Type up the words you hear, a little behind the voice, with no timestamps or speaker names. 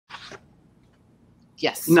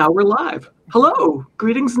Yes. Now we're live. Hello,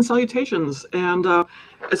 greetings and salutations. And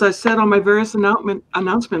as I said on my various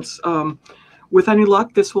announcements, with any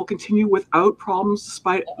luck, this will continue without problems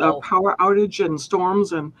despite the power outage and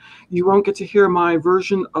storms. And you won't get to hear my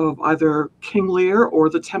version of either King Lear or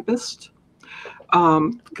The Tempest,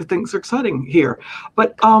 because things are exciting here.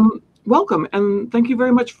 But welcome, and thank you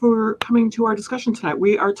very much for coming to our discussion tonight.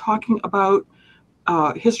 We are talking about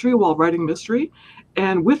history while writing mystery.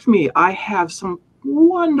 And with me, I have some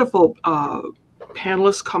wonderful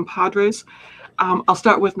panelists, compadres. I'll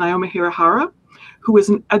start with Naomi Hirahara, who is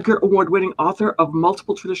an Edgar Award-winning author of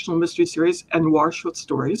multiple traditional mystery series and noir short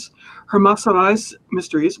stories. Her Mas Arai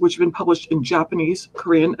mysteries, which have been published in Japanese,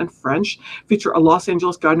 Korean, and French, feature a Los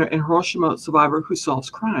Angeles gardener and Hiroshima survivor who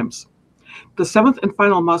solves crimes. The seventh and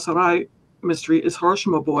final Mas Arai mystery is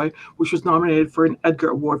Hiroshima Boy, which was nominated for an Edgar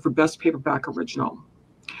Award for Best Paperback Original.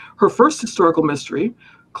 Her first historical mystery,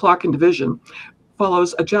 Clark and Division,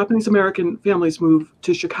 follows a Japanese-American family's move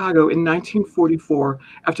to Chicago in 1944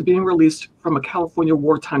 after being released from a California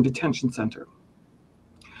wartime detention center.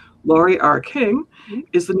 Laurie R. King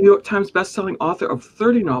is the New York Times bestselling author of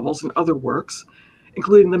 30 novels and other works,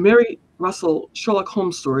 including the Mary Russell Sherlock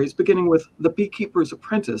Holmes stories, beginning with The Beekeeper's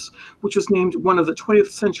Apprentice, which was named one of the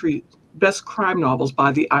 20th century best crime novels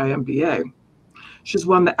by the IMBA. She's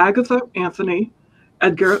won the Agatha, Anthony,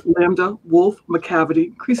 Edgar, Lambda, Wolf,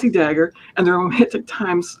 Macavity, Creasy Dagger, and the Romantic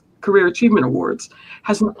Times Career Achievement Awards,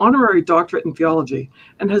 has an honorary doctorate in theology,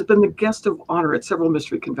 and has been the guest of honor at several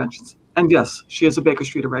mystery conventions. And yes, she is a Baker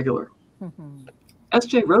Street irregular.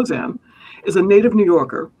 S.J. Rozan is a native New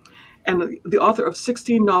Yorker and the author of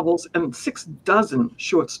 16 novels and 6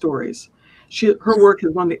 short stories. Her work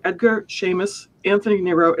has won the Edgar, Seamus, Anthony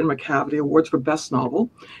Nero, and Macavity Awards for Best Novel,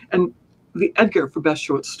 and the Edgar for Best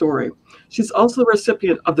Short Story. She's also the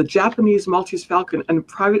recipient of the Japanese Maltese Falcon and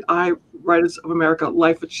Private Eye Writers of America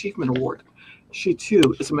Life Achievement Award. She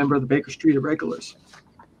too is a member of the Baker Street Irregulars.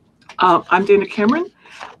 I'm Dana Cameron.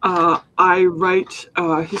 I write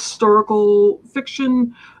historical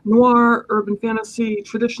fiction, noir, urban fantasy,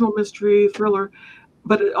 traditional mystery, thriller,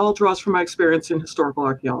 but it all draws from my experience in historical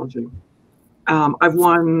archaeology. I've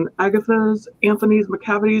won Agatha's, Anthony's,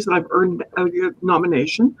 Macavity's, and I've earned a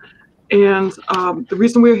nomination. And the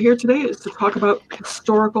reason we're here today is to talk about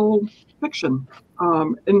historical fiction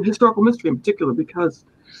and historical mystery in particular, because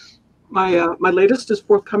my latest is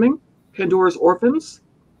forthcoming, Pandora's Orphans,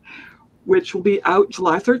 which will be out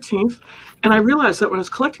July 13th. And I realized that when I was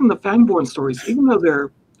collecting the Fangborn stories, even though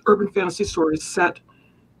they're urban fantasy stories set,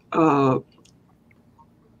 in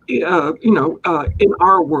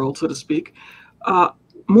our world, so to speak,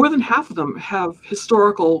 more than half of them have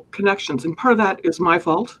historical connections. And part of that is my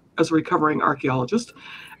fault as a recovering archaeologist.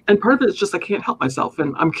 And part of it is just I can't help myself.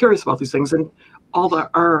 And I'm curious about these things. And all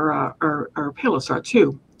our panelists are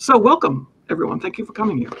too. So welcome, everyone. Thank you for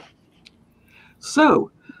coming here.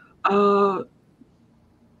 So,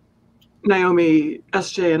 Naomi,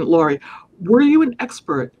 SJ, and Laurie, were you an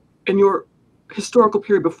expert in your historical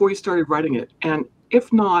period before you started writing it? And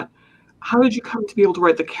if not, how did you come to be able to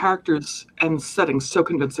write the characters and settings so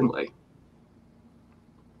convincingly?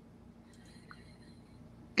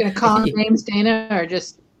 Gonna call names, Dana, or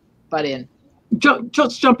just butt in?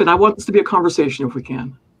 Just jump in. I want this to be a conversation if we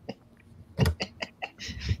can.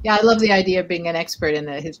 Yeah, I love the idea of being an expert in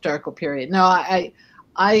the historical period. No,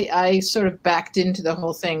 I sort of backed into the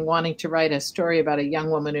whole thing wanting to write a story about a young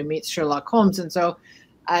woman who meets Sherlock Holmes, and so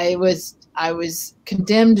I was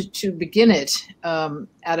condemned to begin it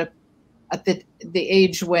at the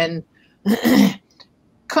age when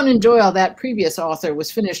Conan Doyle, that previous author, was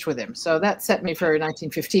finished with him. So that set me for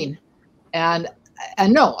 1915. And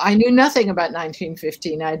no, I knew nothing about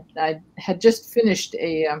 1915. I had just finished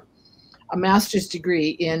a master's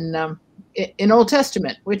degree in Old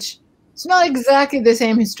Testament, which is not exactly the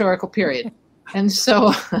same historical period. And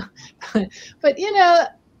so, but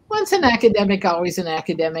once an academic, always an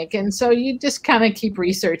academic. And so you just kind of keep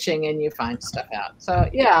researching and you find stuff out. So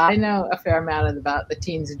yeah, I know a fair amount about the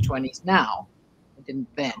teens and 20s now. I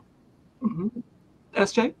didn't then.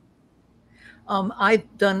 SJ?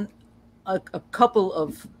 I've done a couple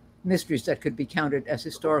of mysteries that could be counted as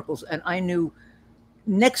historicals, and I knew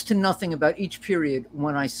next to nothing about each period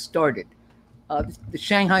when I started. The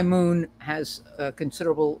Shanghai Moon has a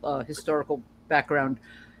considerable historical background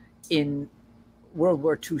in World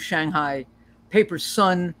War II Shanghai. Paper's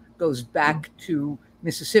Sun goes back to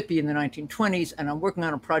Mississippi in the 1920s, and I'm working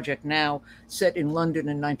on a project now set in London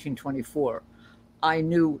in 1924. I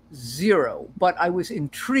knew zero, but I was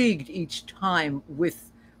intrigued each time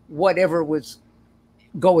with whatever was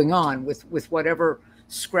going on, with whatever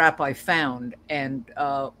scrap I found. And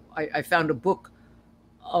I found a book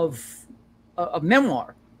of a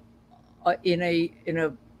memoir in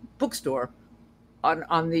a bookstore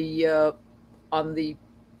on the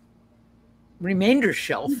remainder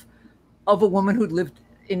shelf of a woman who'd lived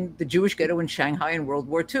in the Jewish ghetto in Shanghai in World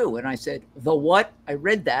War II. And I said, the what? I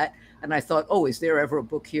read that. And I thought, oh, is there ever a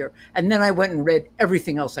book here? And then I went and read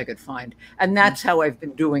everything else I could find. And that's how I've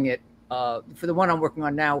been doing it. For the one I'm working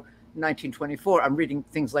on now, 1924, I'm reading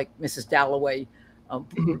things like Mrs. Dalloway,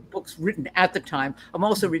 books written at the time. I'm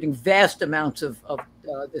also reading vast amounts of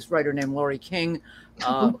this writer named Laurie King,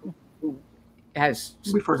 who has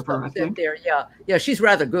we've heard of her, I think. There. Yeah, she's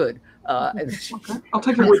rather good. Okay. I'll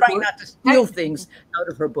take your I'm word trying for it. not to steal things out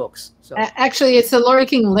of her books. So actually, it's the Laurie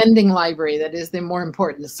King Lending Library that is the more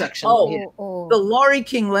important section. The Laurie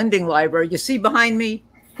King Lending Library. You see behind me?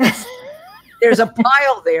 There's a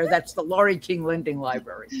pile there. That's the Laurie King Lending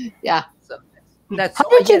Library. Yeah. So that's how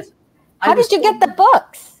did you get the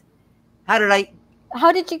books? How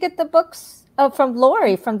did you get the books from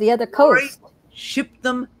Laurie from the other Laurie coast? Shipped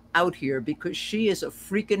them out here because she is a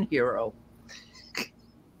freaking hero.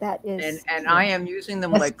 That is, and I am using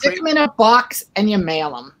them like stick them in a box and you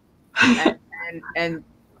mail them, and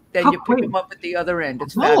then you pick them up at the other end.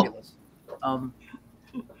 It's fabulous.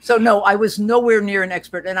 So no, I was nowhere near an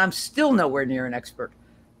expert, and I'm still nowhere near an expert.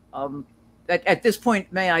 At this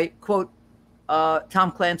point, may I quote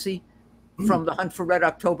Tom Clancy from The Hunt for Red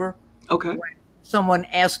October? Okay. When someone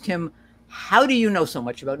asked him, "How do you know so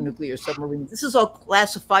much about nuclear submarines? This is all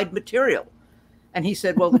classified material." And he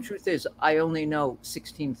said, well, the truth is, I only know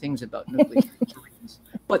 16 things about nuclear submarines,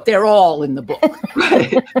 but they're all in the book.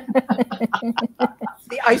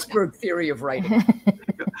 The iceberg theory of writing.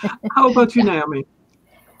 How about you, Naomi?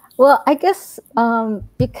 Well, I guess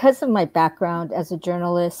because of my background as a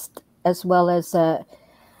journalist, as well as I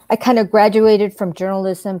kind of graduated from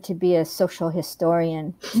journalism to be a social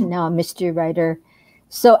historian, to now a mystery writer.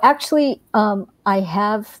 So actually, I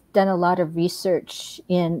have done a lot of research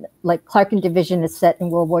in, like, Clarkin Division is set in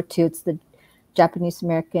World War II. It's the Japanese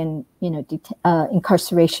American,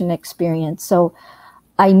 incarceration experience. So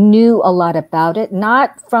I knew a lot about it,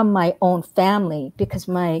 not from my own family, because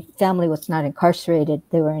my family was not incarcerated.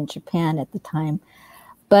 They were in Japan at the time,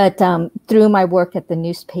 but through my work at the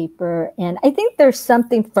newspaper. And I think there's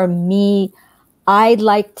something for me, I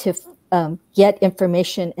like to get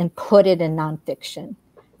information and put it in nonfiction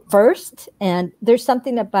first. And there's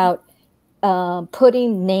something about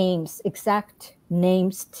putting names, exact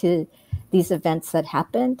names to these events that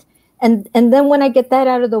happened. And then when I get that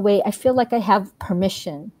out of the way, I feel like I have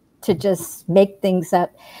permission to just make things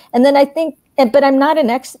up. And then I think, but I'm not an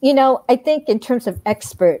I think in terms of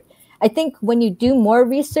expert, I think when you do more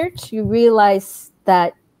research, you realize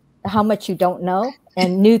that how much you don't know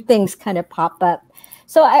and new things kind of pop up.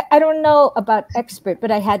 So I don't know about expert,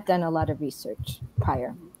 but I had done a lot of research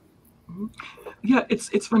prior. Yeah,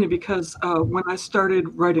 it's funny because when I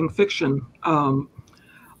started writing fiction,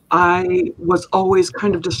 I was always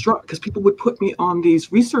kind of distraught because people would put me on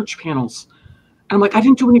these research panels. And I'm like, I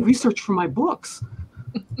didn't do any research for my books.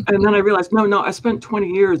 And then I realized, no, I spent 20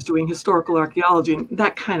 years doing historical archaeology, and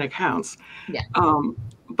that kind of counts. Yeah.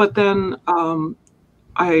 But then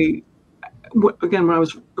again, when I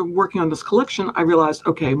was working on this collection, I realized,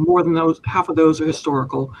 okay, more than half of those are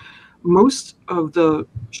historical. Most of the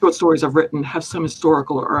short stories I've written have some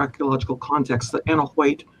historical or archaeological context. The Anna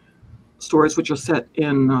White stories, which are set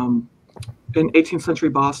in 18th century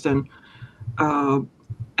Boston. And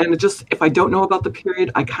if I don't know about the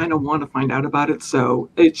period, I kind of want to find out about it. So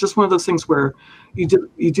it's just one of those things where you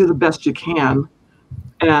do the best you can.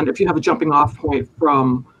 And if you have a jumping off point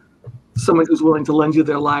from someone who's willing to lend you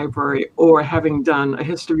their library or having done a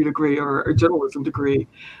history degree or a journalism degree,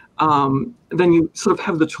 then you sort of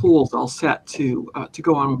have the tools all set to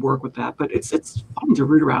go on and work with that. But it's fun to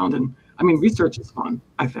root around, and I mean, research is fun.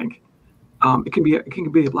 I think it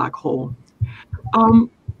can be a black hole.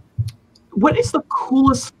 What is the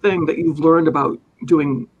coolest thing that you've learned about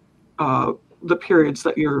doing the periods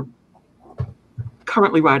that you're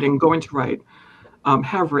currently writing, going to write,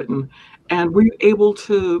 have written, and were you able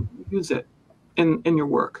to use it in your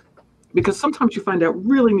work? Because sometimes you find out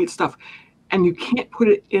really neat stuff and you can't put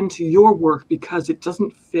it into your work because it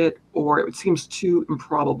doesn't fit or it seems too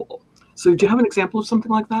improbable. So do you have an example of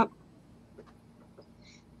something like that?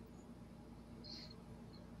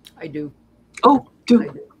 I do. Oh, do. I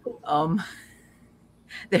do.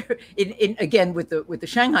 There, again with the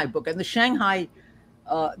Shanghai book, and the Shanghai,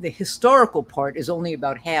 the historical part is only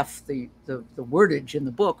about half the wordage in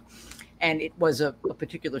the book, and it was a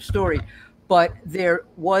particular story, but there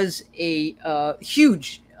was a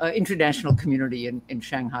huge international community in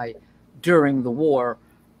Shanghai during the war,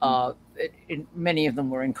 Many of them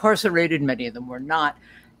were incarcerated, many of them were not.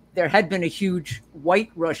 There had been a huge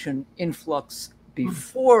white Russian influx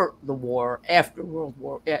before the war, after World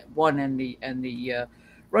War I and the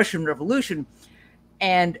Russian Revolution,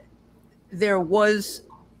 and there was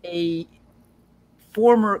a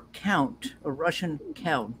former count, a Russian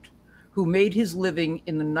count, who made his living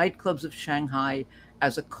in the nightclubs of Shanghai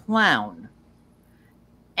as a clown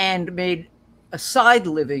and made a side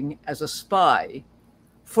living as a spy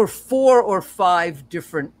for 4 or 5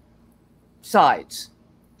 different sides.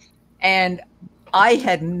 And I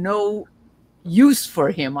had no use for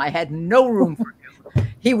him. I had no room for him.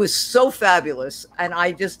 He was so fabulous. And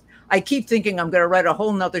I keep thinking I'm going to write a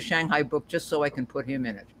whole nother Shanghai book just so I can put him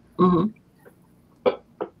in it. Mm-hmm.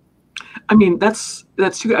 I mean, that's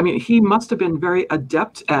true. I mean, he must have been very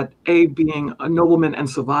adept at A, being a nobleman and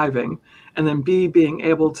surviving, and then B, being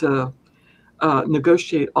able to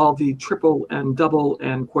negotiate all the triple and double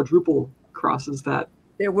and quadruple crosses that.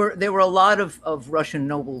 There were a lot of Russian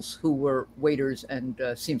nobles who were waiters and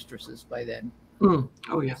seamstresses by then. Mm.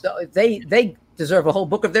 Oh yeah. So they deserve a whole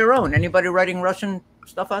book of their own. Anybody writing Russian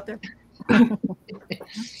stuff out there? I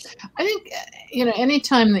think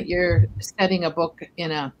anytime that you're setting a book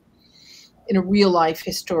in a real life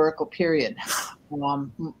historical period,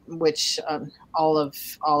 which all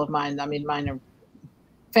of mine. I mean, mine are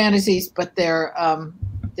fantasies, but they're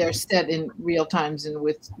set in real times and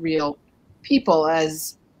with real people.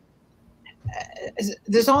 As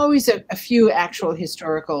there's always a few actual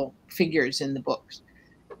historical figures in the books,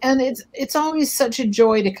 and it's always such a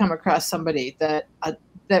joy to come across somebody that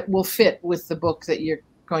will fit with the book that you're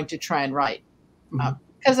going to try and write.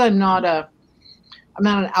 Because I'm not an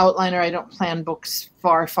outliner. I don't plan books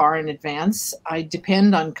far in advance. I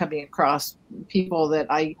depend on coming across people that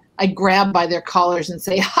I grab by their collars and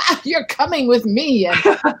say, "Ha, you're coming with me," and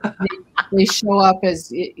they show up as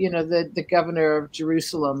the governor of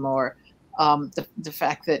Jerusalem, or the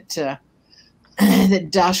fact that that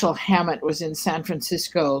Dashiell Hammett was in San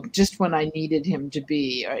Francisco just when I needed him to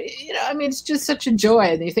be. Or, I mean, it's just such a joy,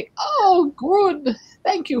 and you think, "Oh, good.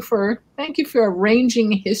 Thank you for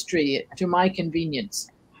arranging history to my convenience."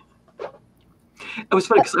 It was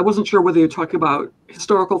funny because I wasn't sure whether you're talking about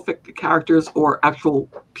historical characters or actual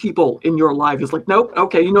people in your life. It's like, nope,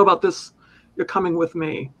 okay, you know about this, you're coming with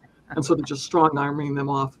me, and sort of just strong arming them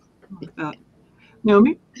off like that.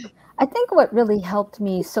 Naomi? I think what really helped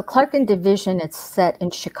me, so Clark and Division, it's set in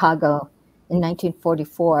Chicago in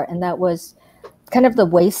 1944, and that was kind of the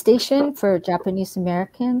way station for Japanese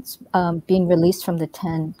Americans being released from the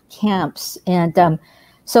 10 camps. And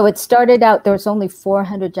so it started out, there was only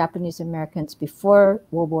 400 Japanese Americans before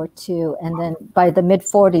World War II, and then by the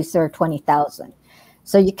mid-40s, there were 20,000.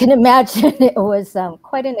 So you can imagine it was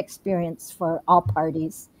quite an experience for all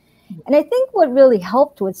parties. And I think what really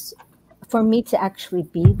helped was for me to actually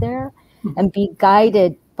be there and be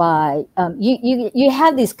guided by, you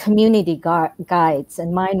have these community guides,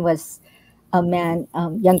 and mine was a man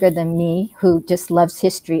younger than me who just loves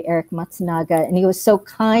history, Eric Matsunaga, and he was so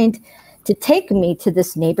kind to take me to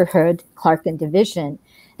this neighborhood, Clark and Division.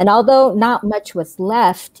 And although not much was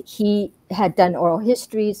left, he had done oral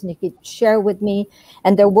histories and he could share with me.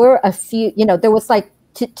 And there were a few, there was like,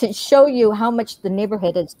 to show you how much the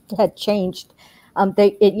neighborhood had changed.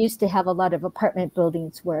 It used to have a lot of apartment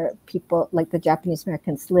buildings where people like the Japanese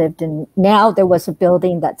Americans lived. And now there was a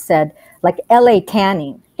building that said like LA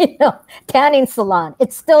Tanning, tanning salon.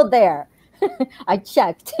 It's still there. I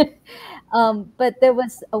checked. But there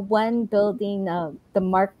was one building, the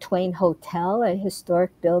Mark Twain Hotel, a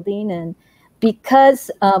historic building. And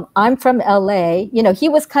because I'm from LA, he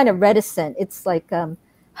was kind of reticent. It's like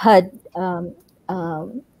HUD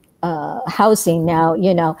housing now,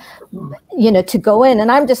 to go in.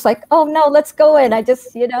 And I'm just like, oh no, let's go in. I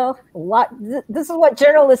just, this is what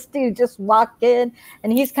journalists do, just walk in.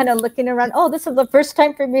 And he's kind of looking around, oh, this is the first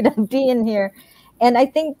time for me to be in here. And I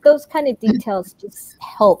think those kind of details just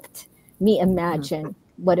helped me imagine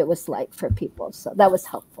what it was like for people. So that was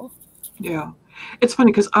helpful. Yeah. It's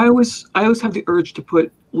funny because I always have the urge to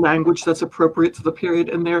put language that's appropriate to the period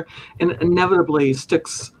in there, and it inevitably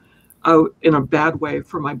sticks out in a bad way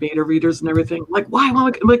for my beta readers and everything. Like, why? I'm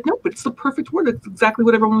like, no, but it's the perfect word. It's exactly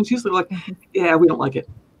what everyone was using. Like, yeah, we don't like it.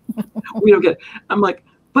 We don't get it. I'm like,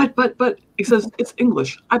 but he says it's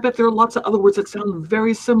English. I bet there are lots of other words that sound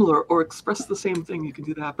very similar or express the same thing. You can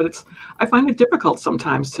do that, but I find it difficult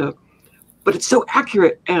sometimes but it's so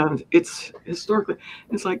accurate and it's historically.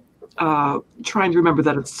 It's like trying to remember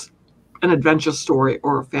that it's an adventure story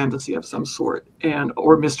or a fantasy of some sort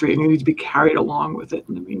or mystery, and you need to be carried along with it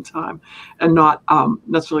in the meantime, and not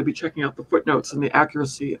necessarily be checking out the footnotes and the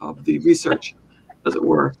accuracy of the research as it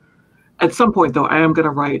were. At some point, though, I am going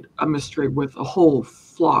to write a mystery with a whole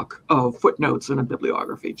flock of footnotes and a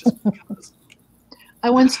bibliography, just because. I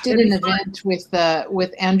once did an event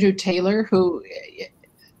with Andrew Taylor, who,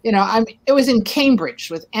 you know, it was in Cambridge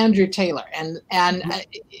with Andrew Taylor, and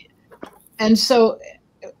so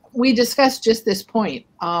we discussed just this point,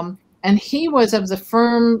 and he was of the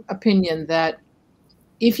firm opinion that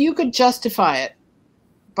if you could justify it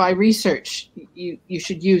by research, you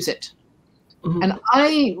should use it. Mm-hmm. And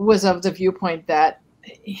I was of the viewpoint that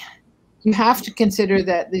you have to consider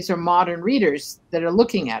that these are modern readers that are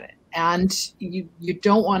looking at it. And you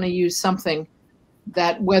don't want to use something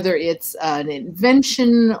that, whether it's an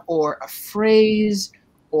invention or a phrase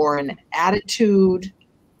or an attitude,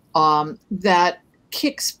 that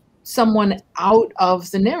kicks someone out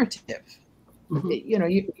of the narrative. Mm-hmm. You know,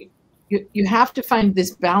 you have to find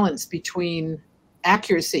this balance between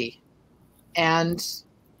accuracy and,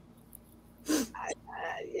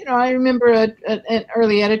 you know, I remember an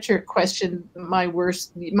early editor questioned my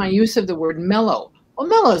use of the word mellow. Well,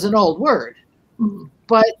 mellow is an old word, mm-hmm.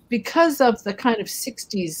 but because of the kind of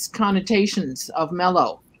 60s connotations of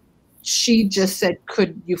mellow, she just said,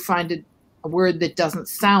 could you find a word that doesn't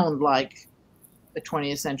sound like the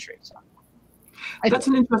 20th century? So that's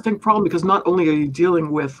an interesting problem, because not only are you dealing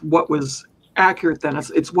with what was accurate then,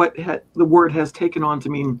 it's what the word has taken on to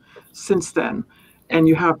mean since then. And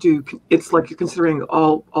you have to, it's like you're considering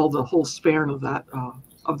all the whole span of that,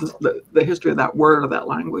 of the history of that word or that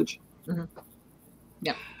language. Mm-hmm.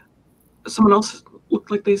 Yeah. Someone else looked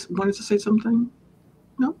like they wanted to say something?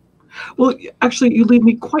 No? Well, actually, you lead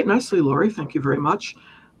me quite nicely, Laurie. Thank you very much.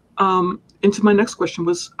 Into my next question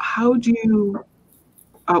was, how do you,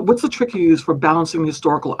 what's the trick you use for balancing the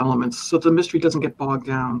historical elements so the mystery doesn't get bogged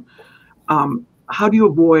down? How do you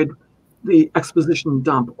avoid the exposition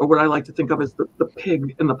dump, or what I like to think of as the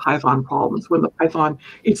pig and the python problems, when the python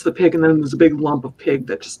eats the pig and then there's a big lump of pig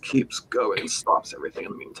that just keeps going and stops everything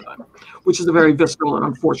in the meantime, which is a very visceral and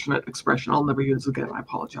unfortunate expression I'll never use again. I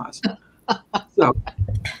apologize. So,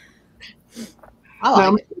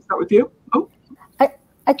 I'll start with you. Oh,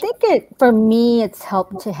 I think for me, it's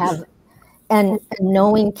helped to have a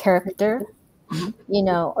knowing character, mm-hmm. you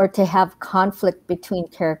know, or to have conflict between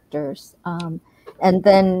characters. And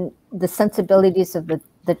then the sensibilities of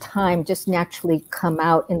the time just naturally come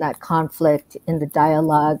out in that conflict, in the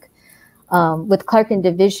dialogue. With Clark and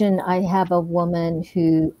Division, I have a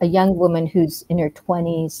young woman who's in her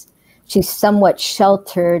 20s. She's somewhat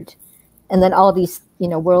sheltered, and then all these, you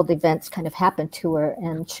know, world events kind of happen to her,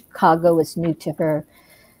 and Chicago is new to her.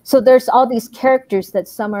 So there's all these characters that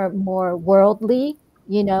some are more worldly,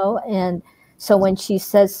 you know, and so when she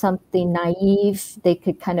says something naive, they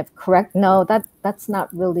could kind of correct, no, that's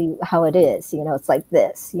not really how it is, you know, it's like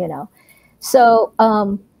this, you know. So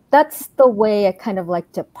that's the way I kind of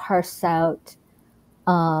like to parse out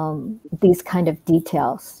these kind of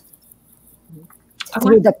details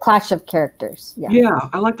through the clash of characters. Yeah,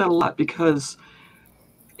 I like that a lot, because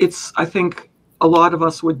I think a lot of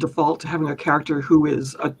us would default to having a character who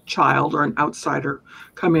is a child or an outsider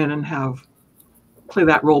come in and play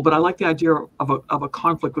that role, but I like the idea of a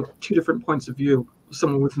conflict with two different points of view,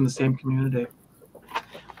 someone within the same community.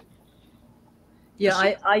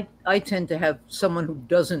 Yeah, I tend to have someone who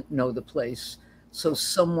doesn't know the place, so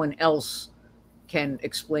someone else can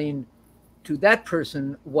explain to that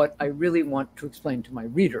person what I really want to explain to my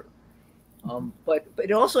reader. But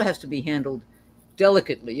it also has to be handled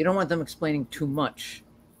delicately. You don't want them explaining too much,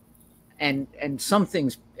 and some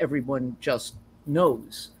things everyone just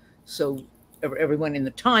knows. So everyone in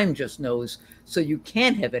the time just knows, so you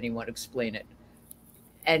can't have anyone explain it,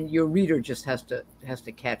 and your reader just has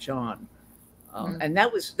to catch on. And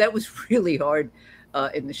that was really hard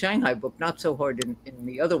in the Shanghai book, not so hard in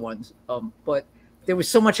the other ones, but there was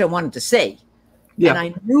so much I wanted to say, and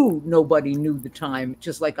I knew nobody knew the time,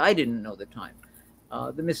 just like I didn't know the time.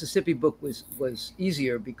 The Mississippi book was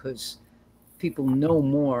easier because people know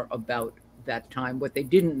more about that time. What they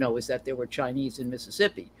didn't know is that there were Chinese in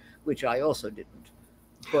Mississippi, which I also didn't.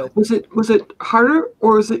 But was it harder,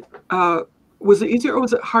 or was it easier, or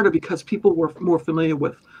was it harder because people were more familiar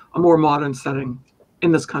with a more modern setting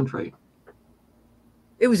in this country?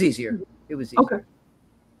 It was easier. It was easier. Okay.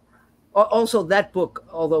 Also, that book,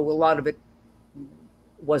 although a lot of it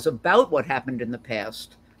was about what happened in the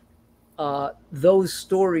past, those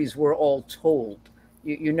stories were all told.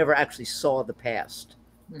 You never actually saw the past.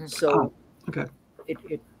 Mm-hmm. So okay.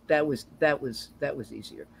 That was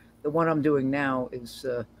easier. The one I'm doing now is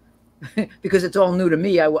because it's all new to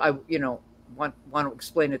me. I want to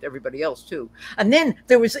explain it to everybody else too. And then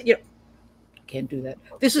there was can't do that.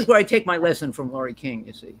 This is where I take my lesson from Laurie King.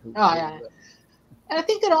 You see. And I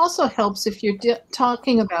think it also helps if you're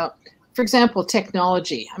talking about, for example,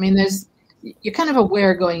 technology. I mean, you're kind of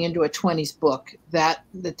aware going into a 20s book that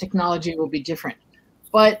the technology will be different.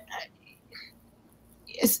 But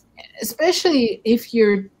especially if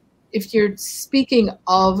you're speaking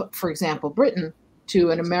of, for example, Britain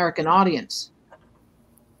to an American audience,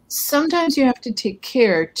 sometimes you have to take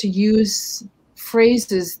care to use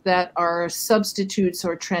phrases that are substitutes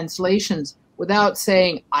or translations without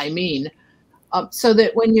saying, I mean, so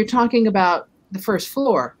that when you're talking about the first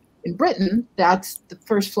floor, in Britain, that's the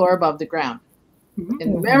first floor above the ground.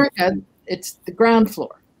 In America, it's the ground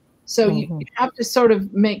floor. So you have to sort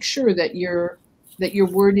of make sure that your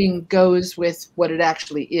wording goes with what it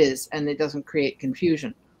actually is and it doesn't create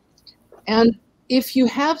confusion. And if you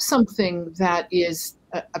have something that is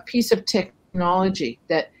a piece of technology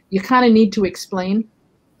that you kind of need to explain,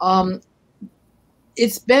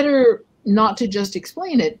 it's better not to just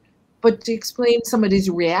explain it, but to explain somebody's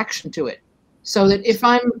reaction to it. So that if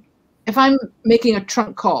I'm making a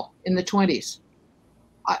trunk call in the 20s,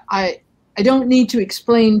 I don't need to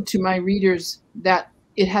explain to my readers that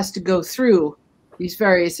it has to go through these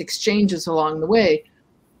various exchanges along the way.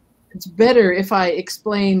 It's better if I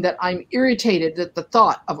explain that I'm irritated at the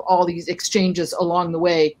thought of all these exchanges along the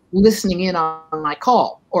way, listening in on my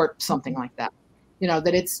call or something like that. You know,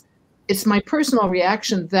 that it's my personal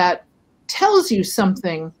reaction that tells you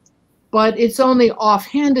something, but it's only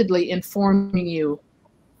offhandedly informing you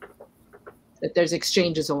that there's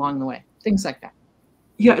exchanges along the way, things like that.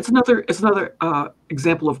 Yeah, it's another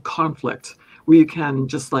example of conflict where you can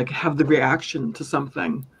just like have the reaction to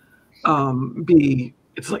something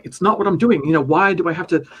it's not what I'm doing. You know, why do I have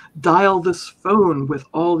to dial this phone with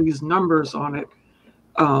all these numbers on it?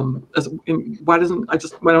 Why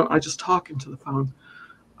don't I just talk into the phone?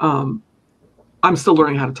 I'm still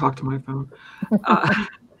learning how to talk to my phone. I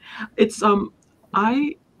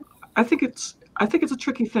think it's a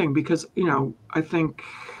tricky thing because, you know, I think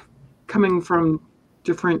coming from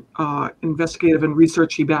different investigative and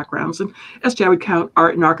researchy backgrounds, and SJ, I would count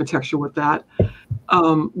art and architecture with that.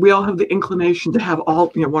 We all have the inclination to have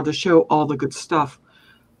want to show all the good stuff.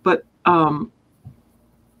 But I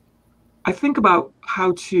think about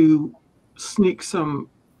how to sneak some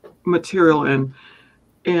material in.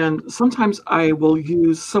 And sometimes I will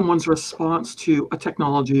use someone's response to a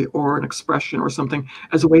technology or an expression or something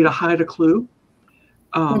as a way to hide a clue.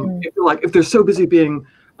 If they're so busy being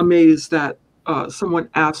amazed that someone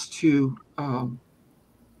asked to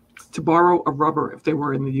borrow a rubber if they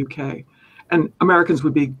were in the UK, and Americans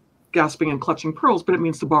would be gasping and clutching pearls, but it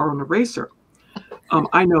means to borrow an eraser.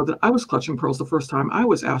 I know that I was clutching pearls the first time I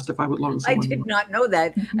was asked if I would loan someone. I did not know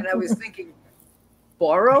that, and I was thinking,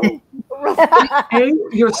 borrow? A,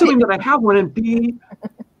 you're assuming that I have one, and B,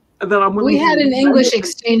 that I'm willing. We had an English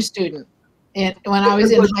exchange student, and when I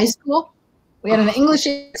was in high school, we had an English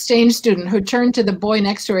exchange student who turned to the boy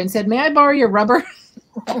next to her and said, "May I borrow your rubber?"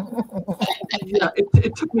 Yeah,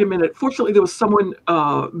 it took me a minute. Fortunately, there was someone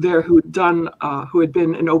there who had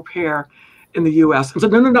been an au pair in the U.S. and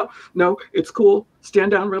said, no, it's cool.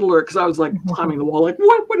 Stand down, red alert, because I was like climbing the wall, like,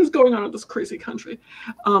 what is going on in this crazy country?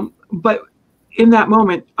 But in that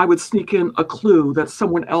moment, I would sneak in a clue that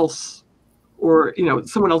someone else, or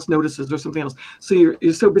someone else notices, or something else. So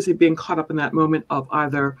you're so busy being caught up in that moment of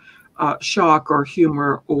either shock or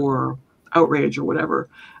humor or outrage or whatever,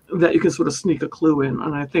 that you can sort of sneak a clue in.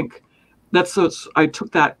 And I think I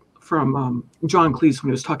took that from John Cleese when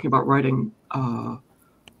he was talking about writing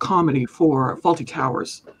comedy for Fawlty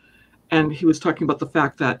Towers. And he was talking about the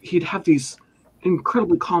fact that he'd have these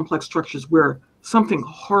incredibly complex structures where something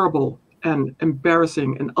horrible and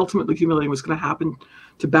embarrassing and ultimately humiliating was going to happen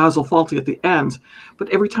to Basil Fawlty at the end. But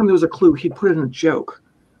every time there was a clue, he'd put in a joke.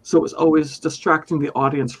 So it was always distracting the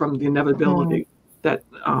audience from the inevitability that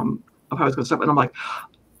of how it's going to stop. And I'm like,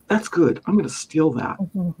 that's good. I'm going to steal that.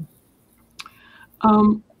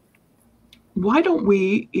 Why don't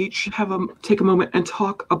we each take a moment and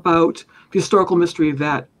talk about the historical mystery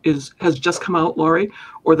that has just come out, Laurie,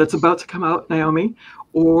 or that's about to come out, Naomi,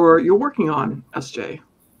 or you're working on, SJ?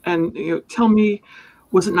 And tell me,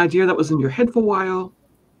 was it an idea that was in your head for a while?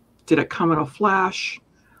 Did it come in a flash?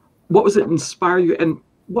 What was it inspire you? And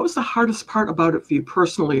what was the hardest part about it for you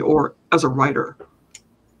personally or as a writer?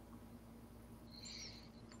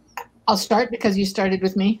 I'll start because you started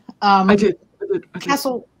with me. I did.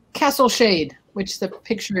 Castle Shade, which the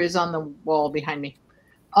picture is on the wall behind me.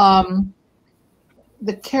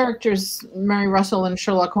 The characters, Mary Russell and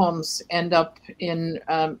Sherlock Holmes, end up in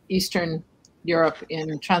Eastern Europe,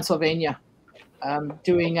 in Transylvania,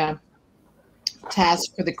 doing a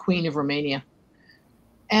task for the Queen of Romania.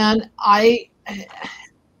 And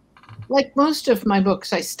like most of my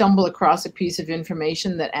books, I stumble across a piece of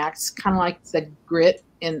information that acts kind of like the grit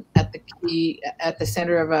at the key at the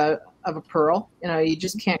center of a pearl. You know, you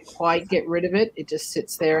just can't quite get rid of it. It just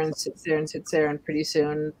sits there and sits there and sits there, and pretty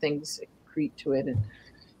soon things accrete to it. And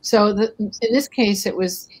so in this case, I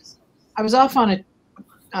was off on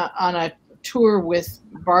a tour with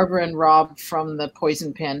Barbara and Rob from the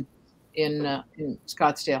Poison Pen in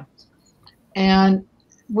Scottsdale, and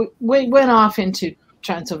we went off into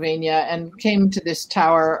Transylvania and came to this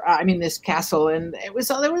tower, this castle, and there was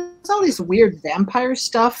all this weird vampire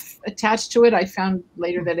stuff attached to it. I found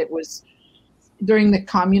later that it was during the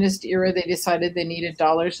communist era. They decided they needed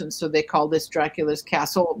dollars, and so they called this Dracula's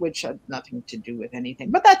Castle, which had nothing to do with anything,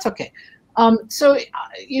 but that's okay. So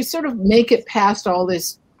you sort of make it past all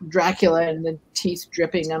this Dracula and the teeth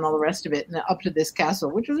dripping and all the rest of it, and up to this castle,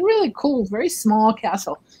 which was really cool, very small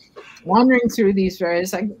castle. Wandering through these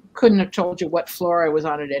various, I couldn't have told you what floor I was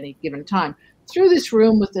on at any given time, through this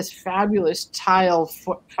room with this fabulous tile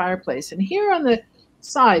fireplace. And here on the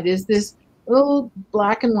side is this little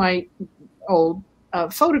black and white old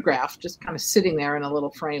photograph, just kind of sitting there in a little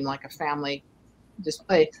frame like a family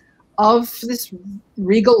display, of this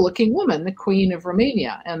regal looking woman, the Queen of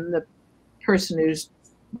Romania. And the person who's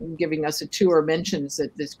giving us a tour mentions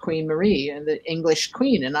that this Queen Marie and the English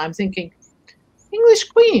Queen. And I'm thinking, English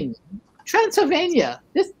Queen, Transylvania.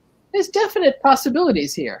 There's definite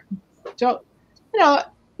possibilities here. So, you know,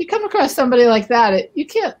 you come across somebody like that, you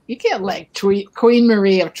can't let Queen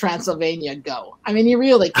Marie of Transylvania go. I mean, you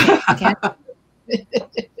really can't.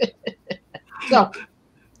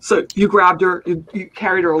 So you grabbed her, you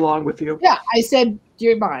carried her along with you. Yeah, I said,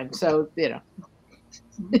 you're mine. So, you know.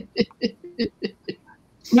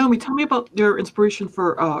 Naomi, tell me about your inspiration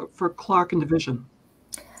for Clark and Division.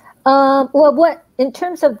 Well, in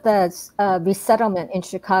terms of the resettlement in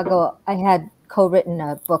Chicago, I had co-written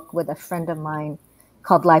a book with a friend of mine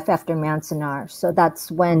called Life After Manzanar. So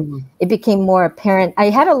that's when it became more apparent.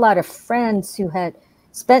 I had a lot of friends who had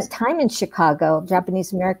spent time in Chicago,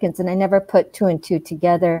 Japanese Americans, and I never put two and two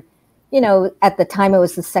together. You know, at the time it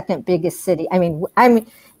was the second biggest city. I mean, I'm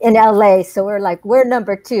in LA, so we're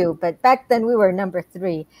number 2, but back then we were number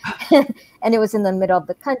 3. And it was in the middle of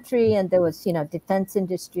the country, and there was, you know, defense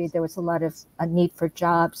industry. There was a lot of a need for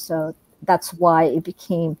jobs. So that's why it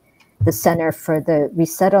became the center for the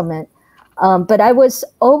resettlement. But I was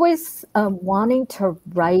always wanting to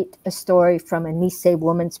write a story from a Nisei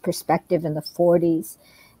woman's perspective in the 40s,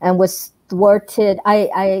 and was thwarted.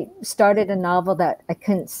 I started a novel that I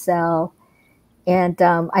couldn't sell. And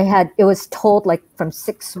it was told like from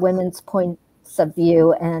 6 women's points of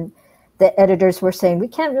view, and the editors were saying, we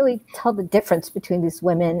can't really tell the difference between these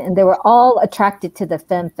women. And they were all attracted to the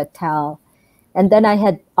femme fatale. And then I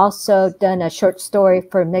had also done a short story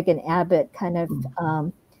for Megan Abbott, kind of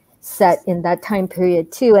set in that time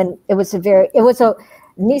period too. And it was a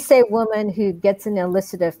Nisei woman who gets an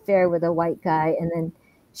illicit affair with a white guy, and then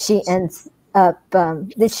she ends up,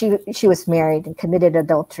 she was married and committed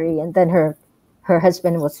adultery, and then her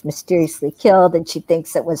husband was mysteriously killed, and she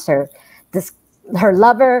thinks it was her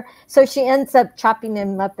lover. So she ends up chopping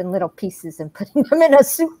him up in little pieces and putting them in a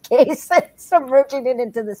suitcase and submerging it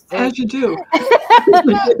into the sea. As you do.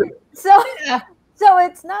 So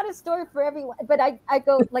it's not a story for everyone, but I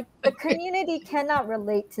go, like, the community cannot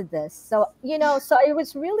relate to this. So, you know, so I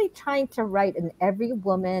was really trying to write an every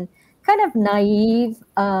woman, kind of naive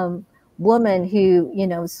woman who, you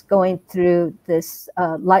know, is going through this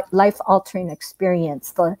life-altering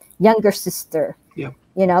experience, the younger sister. Yeah.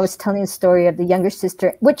 You know, I was telling a story of the younger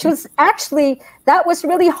sister, which was actually, that was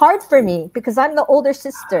really hard for me because I'm the older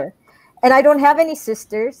sister and I don't have any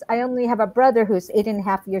sisters. I only have a brother who's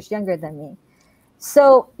 8.5 years younger than me.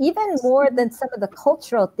 So even more than some of the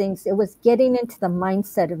cultural things, it was getting into the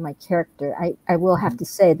mindset of my character. I will have to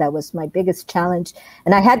say that was my biggest challenge.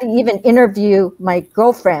 And I had to even interview my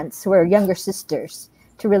girlfriends who are younger sisters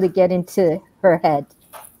to really get into her head.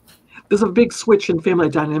 There's a big switch in family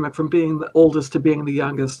dynamic from being the oldest to being the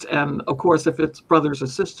youngest. And of course, if it's brothers or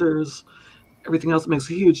sisters, everything else makes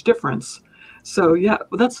a huge difference. So yeah,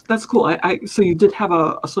 that's cool. So you did have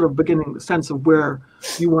a sort of beginning sense of where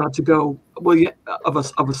you wanted to go. Well, yeah, of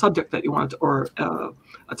a subject that you wanted to, or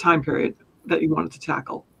a time period that you wanted to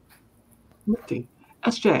tackle. Nifty.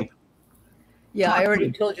 SJ. Yeah, I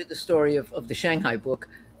already told you the story of the Shanghai book.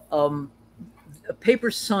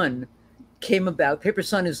 Paper Sun came about. Paper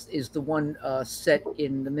Sun is the one set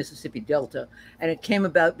in the Mississippi Delta, and it came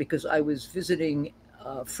about because I was visiting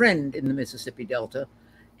a friend in the Mississippi Delta.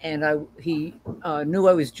 And he knew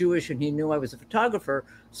I was Jewish, and he knew I was a photographer.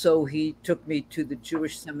 So he took me to the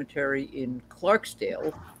Jewish cemetery in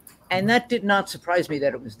Clarksdale. And that did not surprise me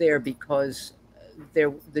that it was there, because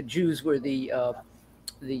the Jews were the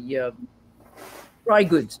dry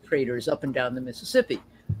goods traders up and down the Mississippi.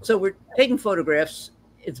 So we're taking photographs.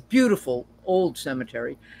 It's beautiful, old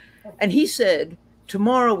cemetery. And he said,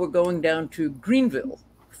 tomorrow we're going down to Greenville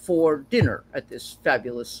for dinner at this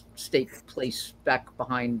fabulous steak place back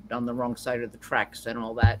behind on the wrong side of the tracks and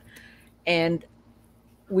all that. And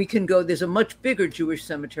we can go, there's a much bigger Jewish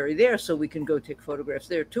cemetery there, so we can go take photographs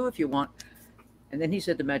there too if you want. And then he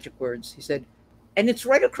said the magic words. He said, and it's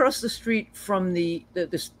right across the street from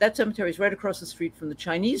that cemetery is right across the street from the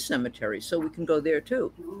Chinese cemetery, so we can go there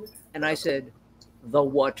too. And I said, the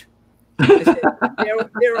what? I said,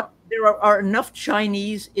 there are enough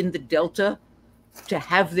Chinese in the Delta to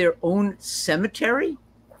have their own cemetery?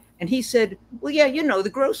 And he said, well, yeah, you know, the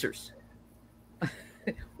grocers.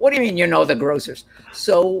 What do you mean, you know, the grocers?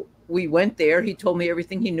 So we went there. He told me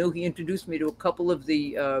everything he knew. He introduced me to a couple of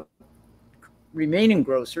the remaining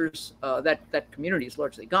grocers. That community is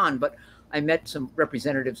largely gone, but I met some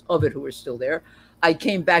representatives of it who were still there. I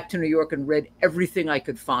came back to New York and read everything I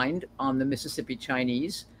could find on the Mississippi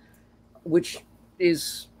Chinese, which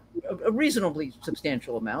is a reasonably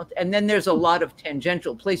substantial amount. And then there's a lot of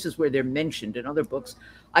tangential places where they're mentioned in other books.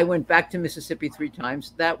 I went back to Mississippi 3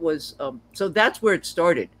 times. That was, so that's where it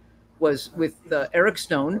started, was with Eric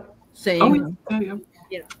Stone saying,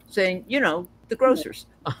 saying, you know, the grocers.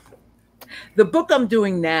 The book I'm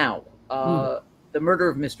doing now, The Murder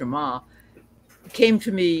of Mr. Ma, came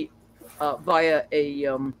to me via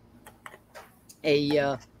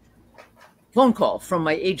a phone call from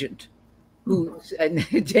my agent, who,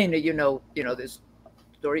 and Dana, you know this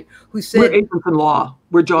story, who said, we're agents in law.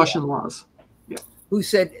 We're Josh in laws. Yeah. Who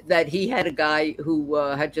said that he had a guy who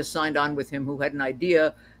had just signed on with him who had an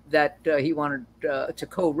idea that he wanted to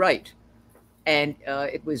co-write. And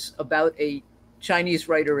it was about a Chinese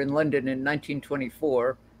writer in London in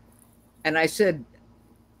 1924. And I said,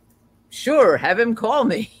 sure, have him call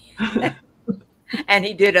me. And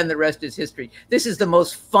he did, and the rest is history. This is the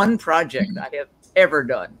most fun project I have ever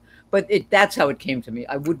done. But that's how it came to me.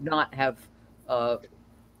 I would not have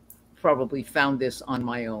probably found this on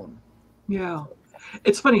my own. Yeah.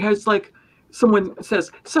 It's funny how it's like someone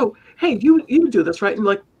says, so, hey, you do this, right? And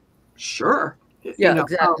like, sure. Yeah,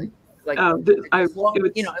 exactly. Like, I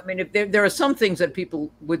mean, if there are some things that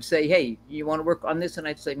people would say, hey, you want to work on this? And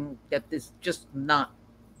I'd say, that is just not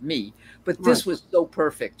me. But this was so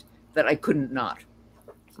perfect that I couldn't not.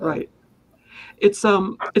 So. Right. It's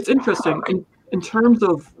interesting. In terms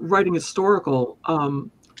of writing historical,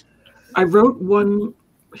 I wrote one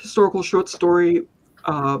historical short story.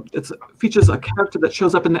 It features a character that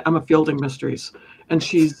shows up in the Emma Fielding mysteries. And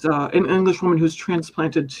she's an English woman who's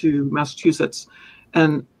transplanted to Massachusetts.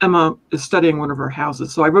 And Emma is studying one of her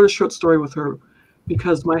houses. So I wrote a short story with her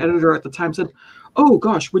because my editor at the time said, oh,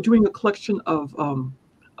 gosh, we're doing a collection of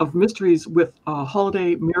mysteries with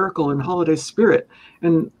holiday miracle and holiday spirit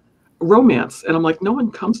and romance. And I'm like, no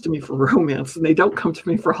one comes to me for romance, and they don't come to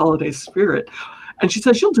me for holiday spirit. And she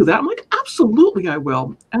says, you'll do that? I'm like, absolutely, I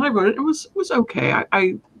will. And I wrote it. It was okay.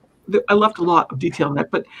 I left a lot of detail in that,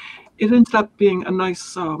 but it ended up being a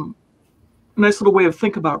nice little way of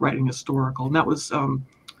thinking about writing historical. And that was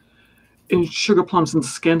in Sugar Plums and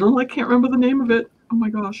Scandal. I can't remember the name of it. Oh my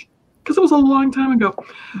gosh, because it was a long time ago.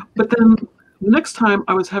 But then the next time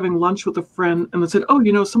I was having lunch with a friend, and they said,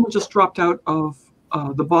 oh, someone just dropped out of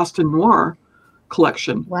the Boston Noir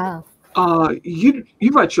collection. Wow. You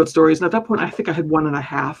write short stories. And at that point, I think I had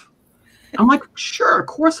 1.5. I'm like, sure, of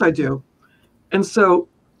course I do. And so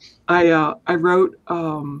I wrote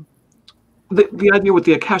the idea with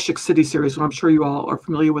the Akashic City series, and I'm sure you all are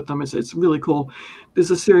familiar with them, is it's really cool.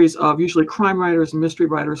 There's a series of usually crime writers, mystery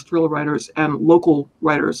writers, thriller writers, and local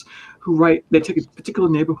writers who they take a particular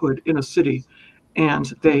neighborhood in a city,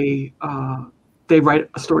 and they write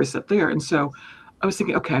a story set there. And so I was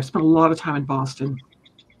thinking, okay, I've spent a lot of time in Boston,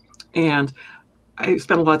 and I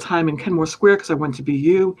spent a lot of time in Kenmore Square because I went to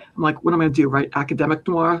BU. I'm like, what am I going to do, write academic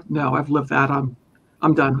noir? No, I've lived that. I'm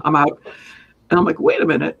done. I'm out. And I'm like, wait a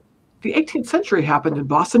minute. The 18th century happened in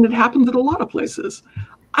Boston. It happened in a lot of places.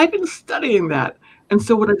 I've been studying that. And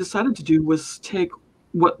so what I decided to do was take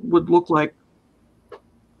what would look like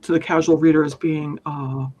to the casual reader as being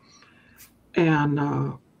a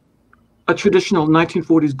traditional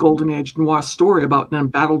 1940s golden age noir story about an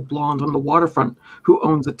embattled blonde on the waterfront who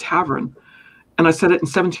owns a tavern. And I set it in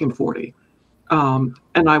 1740. And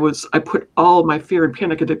I put all my fear and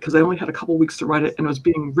panic in it because I only had a couple weeks to write it, and it was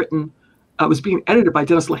being written. It was being edited by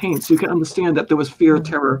Dennis Lehane, so you can understand that there was fear,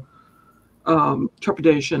 terror,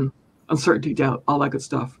 trepidation, uncertainty, doubt, all that good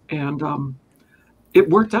stuff. And it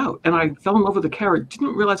worked out, and I fell in love with the character.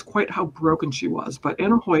 Didn't realize quite how broken she was, but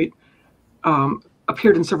Anna Hoyt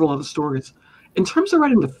appeared in several other stories. In terms of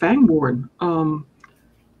writing the Fangborn,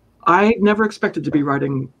 I never expected to be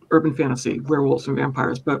writing urban fantasy, werewolves and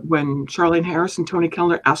vampires, but when Charlaine Harris and Tony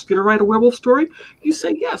Kellner asked you to write a werewolf story, you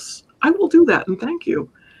say, yes, I will do that, and thank you.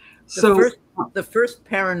 The first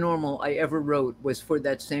paranormal I ever wrote was for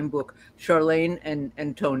that same book. Charlaine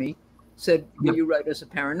and Tony said, will you write us a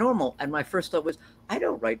paranormal? And my first thought was, I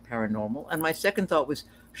don't write paranormal. And my second thought was,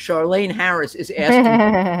 Charlaine Harris is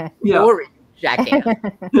asking Laurie, jackass.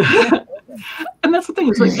 And that's the thing.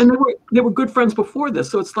 It's like, and they were good friends before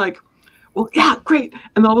this. So it's like, well, yeah, great.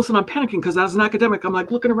 And all of a sudden I'm panicking because as an academic, I'm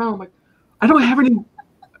like looking around. I'm like, I don't have any,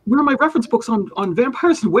 where are my reference books on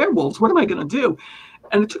vampires and werewolves? What am I going to do?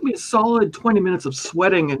 And it took me a solid 20 minutes of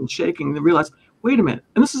sweating and shaking to realize, wait a minute.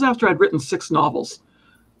 And this is after I'd written 6 novels.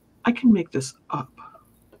 I can make this up.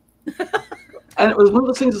 And it was one of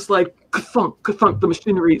those things that's like, ka-thunk, ka-thunk, the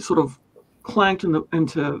machinery sort of clanked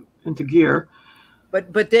into gear.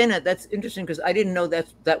 But Dana, that's interesting because I didn't know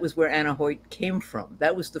that was where Anna Hoyt came from.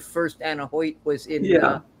 That was the first Anna Hoyt was in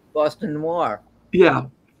Boston Noir. Yeah.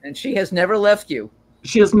 And she has never left you.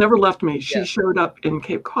 She has never left me. She showed up in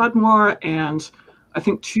Cape Cod Noir and I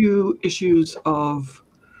think 2 issues of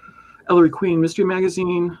Ellery Queen Mystery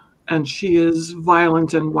Magazine. And she is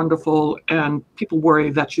violent and wonderful, and people worry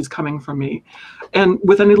that she's coming from me. And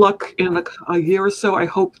with any luck, in a year or so, I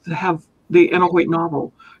hope to have the Anna Hoyt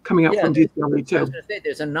novel coming out from DCLE too. I was going to say,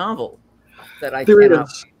 there's a novel that I there cannot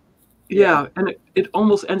is. Yeah, and it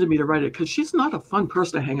almost ended me to write it because she's not a fun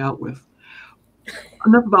person to hang out with.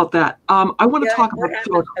 Enough about that. I want to talk about.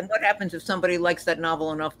 And what happens if somebody likes that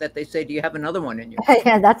novel enough that they say, "Do you have another one in you?"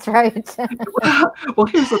 Yeah, that's right. Well,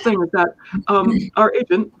 here's the thing: is that our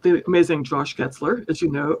agent, the amazing Josh Getzler, as you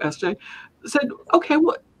know, SJ, said, "Okay,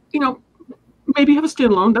 well, maybe have a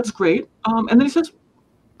standalone. That's great." And then he says,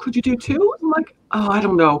 "Could you do 2?" I'm like, "Oh, I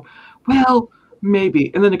don't know. Well,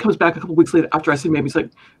 maybe." And then it comes back a couple weeks later after I say maybe. He's like,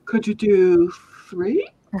 "Could you do 3?"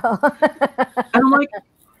 And I'm like,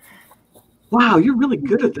 wow, you're really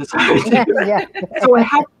good at this. Yeah. So I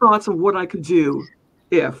have thoughts of what I could do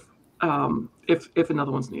if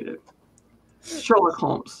another one's needed. Sherlock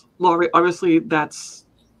Holmes. Laurie, obviously that's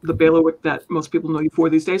the bailiwick that most people know you for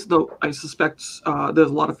these days, though I suspect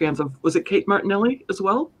there's a lot of fans of, was it Kate Martinelli as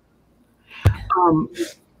well?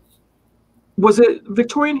 Was it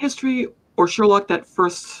Victorian history or Sherlock that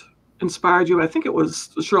first inspired you? I think it was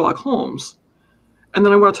Sherlock Holmes. And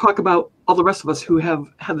then I want to talk about all the rest of us who have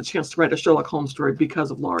had the chance to write a Sherlock Holmes story because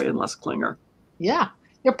of Laurie and Les Klinger. Yeah,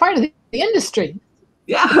 you're part of the industry.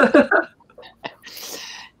 Yeah.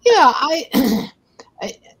 Yeah,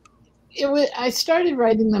 I started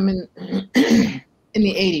writing them in the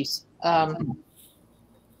 80s. And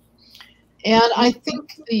I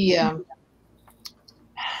think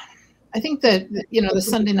that the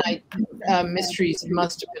Sunday night mysteries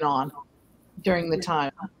must have been on during the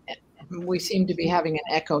time. We seem to be having an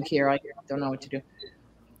echo here. I don't know what to do.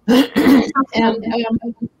 And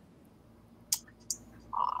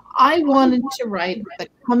I wanted to write the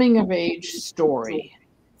coming-of-age story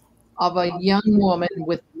of a young woman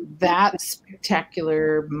with that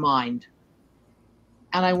spectacular mind.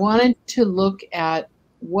 And I wanted to look at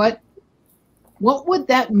what would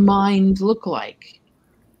that mind look like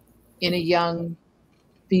in a young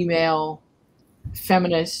female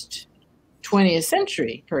feminist 20th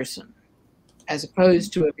century person, as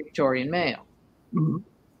opposed to a Victorian male. Mm-hmm.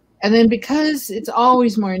 And then because it's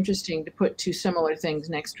always more interesting to put 2 similar things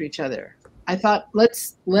next to each other, I thought,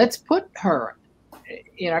 let's put her,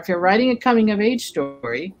 if you're writing a coming of age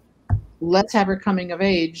story, let's have her coming of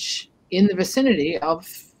age in the vicinity of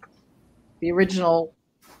the original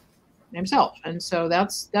himself. And so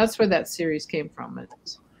that's where that series came from.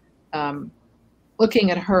 It's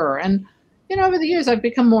looking at her. And over the years, I've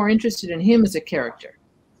become more interested in him as a character.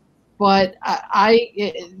 But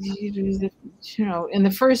in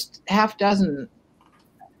the first half dozen,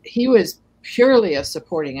 he was purely a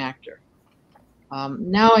supporting actor.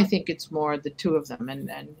 Now I think it's more the 2 of them,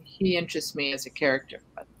 and he interests me as a character.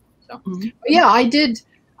 But yeah, I did.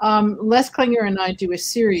 Les Klinger and I do a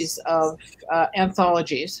series of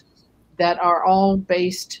anthologies that are all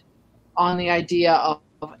based on the idea of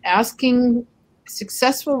asking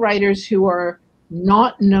successful writers who are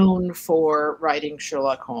not known for writing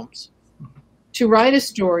Sherlock Holmes to write a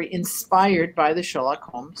story inspired by the Sherlock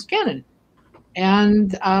Holmes canon.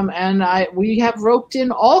 And we have roped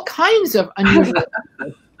in all kinds of unusual,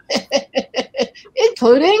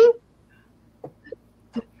 including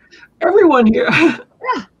everyone here.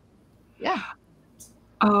 Yeah.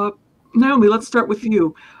 Naomi, let's start with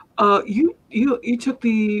you. You took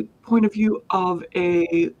the point of view of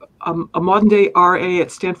a modern day RA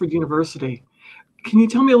at Stanford University. Can you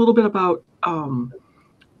tell me a little bit about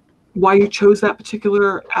why you chose that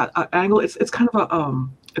particular angle? It's kind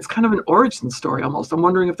of an origin story almost. I'm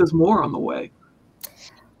wondering if there's more on the way.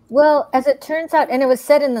 Well, as it turns out, and it was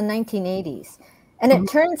set in the 1980s, and it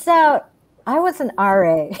turns out I was an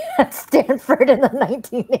RA at Stanford in the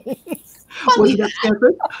 1980s. Was it at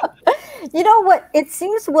Stanford? You know what? It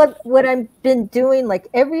seems what I've been doing, like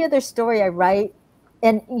every other story I write,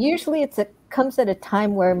 and usually comes at a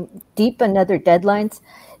time where I'm deep in other deadlines.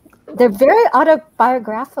 They're very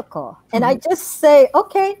autobiographical, and I just say,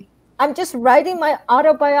 okay, I'm just writing my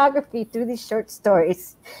autobiography through these short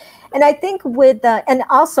stories. And I think and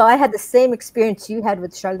also I had the same experience you had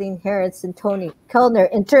with Charlene Harris and Tony Kellner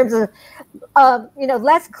in terms of,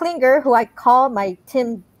 Les Klinger, who I call my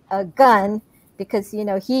Tim Gunn, because,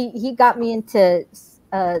 he got me into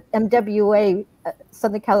MWA,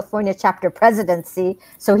 Southern California chapter presidency.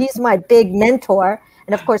 So he's my big mentor.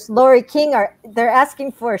 And of course, Laurie King, they're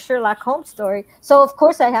asking for a Sherlock Holmes story. So of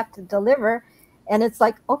course I have to deliver. And it's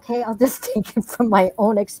like, okay, I'll just take it from my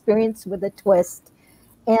own experience with a twist.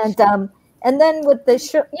 And then with I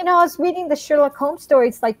was reading the Sherlock Holmes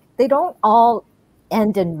stories, like they don't all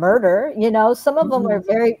end in murder, some of them are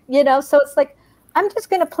very, so it's like, I'm just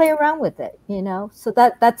going to play around with it, so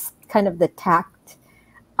that's kind of the tact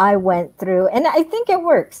I went through. And I think it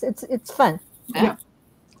works. It's fun. Yeah,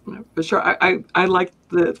 for sure. I like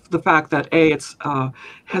the fact that it's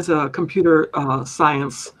has a computer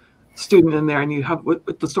science student in there, and you have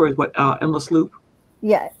with the stories, endless loop.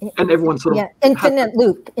 Yeah, and everyone sort of infinite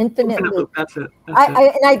loop. That's it.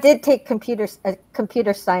 I did take a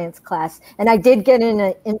computer science class, and I did get in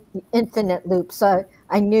an infinite loop, so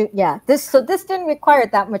I knew. Yeah, this didn't require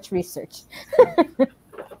that much research.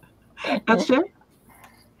 That's it.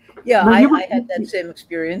 Yeah, I had that same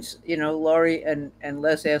experience. Laurie and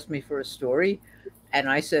Les asked me for a story, and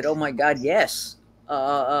I said, "Oh my God, yes!"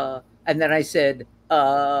 And then I said,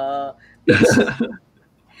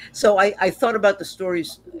 So I thought about the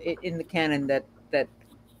stories in the canon that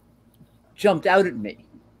jumped out at me.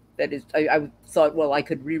 That is, I thought, well, I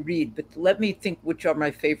could reread, but let me think which are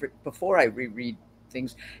my favorite before I reread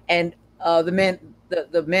things. And the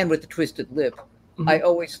man with the twisted lip, I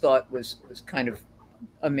always thought was kind of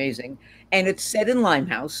amazing. And it's set in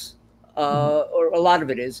Limehouse, or a lot of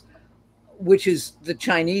it is, which is the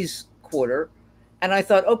Chinese Quarter. And I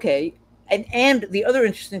thought, okay. And the other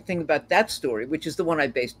interesting thing about that story, which is the one I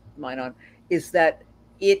based mine on, is that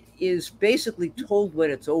it is basically told when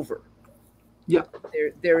it's over. Yeah.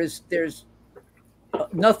 There's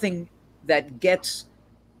nothing that gets.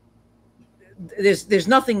 There's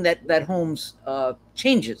nothing that Holmes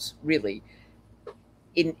changes really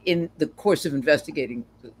in the course of investigating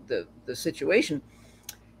the situation.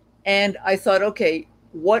 And I thought, okay,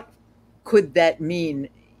 what could that mean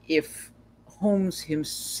if Holmes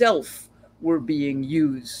himself were being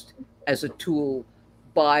used as a tool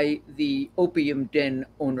by the opium den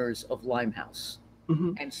owners of Limehouse?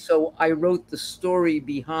 And so I wrote the story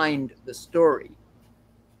behind the story,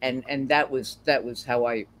 and that was how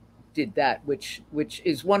I did that, which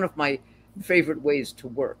is one of my favorite ways to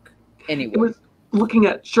work. Anyway, it was looking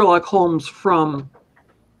at Sherlock Holmes from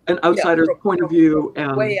an outsider's point of view,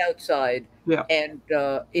 and way outside. Yeah, and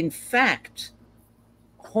in fact,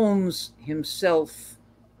 Holmes himself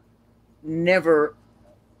never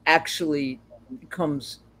actually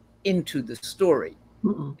comes into the story,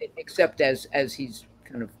 except as he's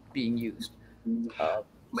kind of being used,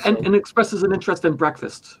 and expresses an interest in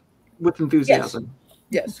breakfast with enthusiasm.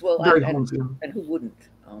 Yes, well, very Holmesian. And who wouldn't?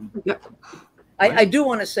 Yeah. I do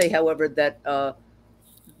want to say, however, that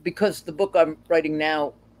because the book I'm writing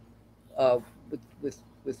now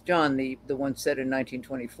with John, the one set in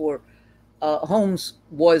 1924. Holmes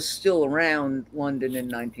was still around London in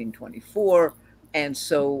 1924, and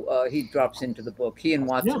so he drops into the book. He and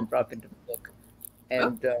Watson drop into the book,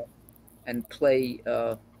 and play.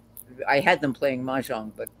 I had them playing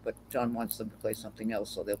mahjong, but John wants them to play something else,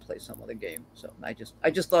 so they'll play some other game. So I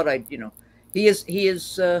just thought he is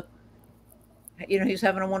he's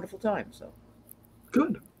having a wonderful time. So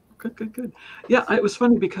good. Yeah, it was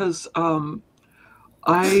funny because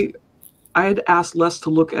I had asked Les to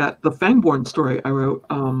look at the Fangborn story I wrote,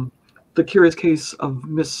 The Curious Case of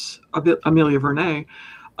Miss Amelia Verney,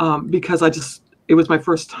 because it was my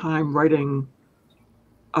first time writing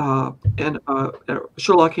a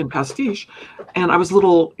Sherlockian pastiche, and I was a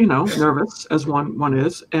little, nervous, as one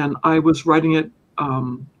is, and I was writing it.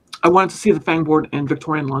 I wanted to see the Fangborn in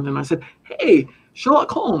Victorian London. I said, hey,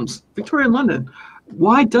 Sherlock Holmes, Victorian London.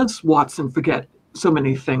 Why does Watson forget so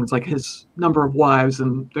many things, like his number of wives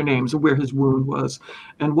and their names and where his wound was.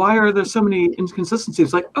 And why are there so many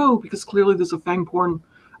inconsistencies? Like, oh, because clearly there's a fangborn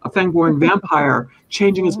vampire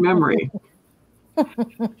changing his memory.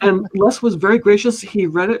 And Les was very gracious. He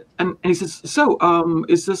read it and he says, so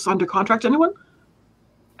is this under contract to anyone?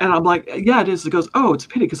 And I'm like, yeah, it is. He goes, oh, it's a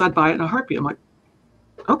pity because I'd buy it in a heartbeat. I'm like,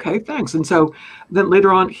 okay, thanks. And so then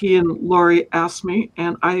later on, he and Laurie asked me,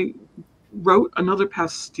 and I wrote another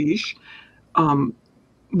pastiche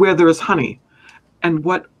where there is honey. And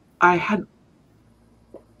what I had,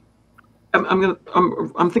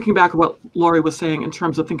 I'm thinking back of what Laurie was saying in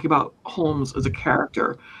terms of thinking about Holmes as a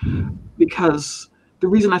character, because the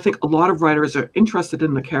reason I think a lot of writers are interested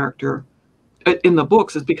in the character in the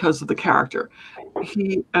books is because of the character.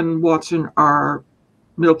 He and Watson are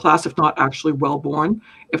middle class, if not actually well born.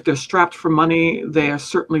 If they're strapped for money, they are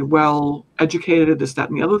certainly well educated, this, that,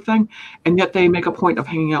 and the other thing. And yet they make a point of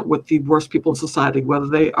hanging out with the worst people in society, whether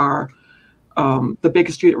they are the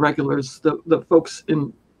Baker Street irregulars, the folks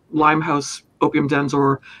in Limehouse opium dens,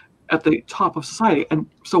 or at the top of society. And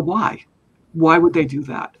so why? Why would they do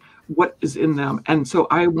that? What is in them? And so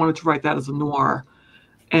I wanted to write that as a noir.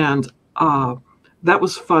 And that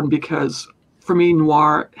was fun because for me,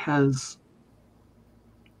 noir has,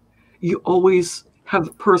 you always have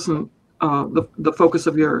the person, the focus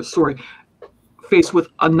of your story, faced with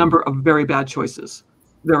a number of very bad choices.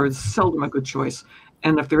 There is seldom a good choice.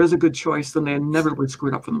 And if there is a good choice, then they inevitably screw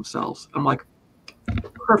it up for themselves. I'm like,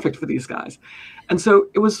 perfect for these guys. And so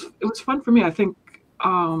it was fun for me. I think,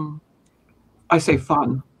 I say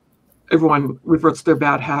fun. Everyone reverts to their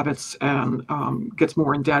bad habits and gets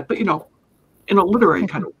more in debt, but you know, in a literary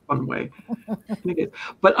kind of fun way.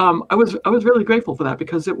 But I was really grateful for that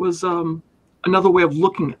because it was another way of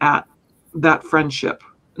looking at that friendship.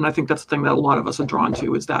 And I think that's the thing that a lot of us are drawn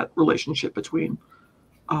to, is that relationship between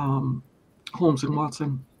Holmes and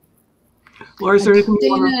Watson. Laurie, is there anything you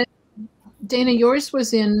want to... Dana, yours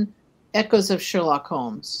was in Echoes of Sherlock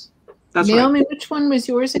Holmes. That's Naomi, right. which one was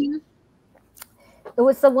yours in? It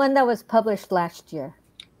was the one that was published last year.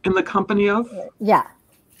 In the Company of? Yeah.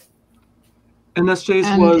 And SJ's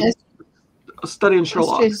was A Study in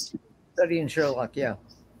Sherlock. Study in Sherlock, yeah.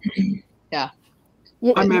 Yeah.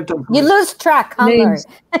 I may have done. You lose track, huh, Laurie?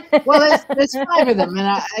 Well, there's 5 of them, and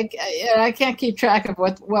I can't keep track of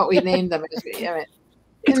what we named them. I mean,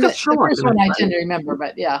 It's got Sherlock. The first one I tend to remember,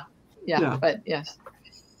 but yeah, but yes.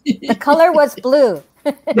 The color was blue.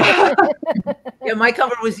 Yeah, my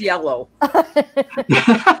cover was yellow. Actually,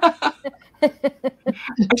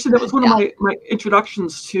 that was one of my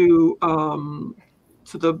introductions to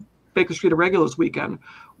the Baker Street Irregulars weekend.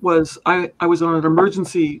 Was I was on an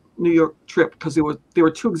emergency New York trip because there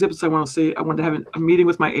were 2 exhibits I want to see. I wanted to have a meeting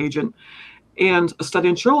with my agent, and A Study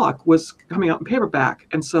in Sherlock was coming out in paperback.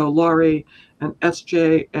 And so Laurie and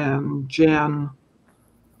SJ and Jan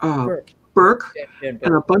Burke and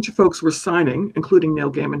a bunch of folks were signing, including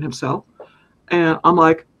Neil Gaiman himself. And I'm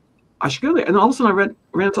like, I should go there. And all of a sudden I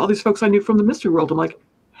ran into all these folks I knew from the mystery world. I'm like,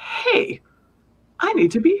 hey, I need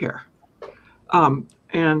to be here.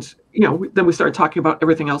 And you know, then we started talking about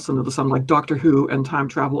everything else under the sun, like Doctor Who and time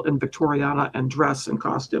travel and Victoriana and dress and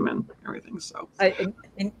costume and everything. So,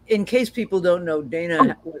 in case people don't know,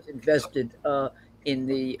 Dana was invested in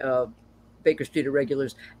the Baker Street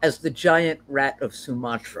Irregulars as the giant rat of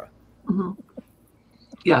Sumatra. Mm-hmm.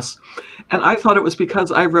 Yes, and I thought it was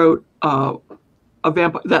because I wrote a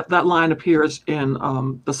vampire. That line appears in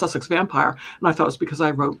the Sussex Vampire, and I thought it was because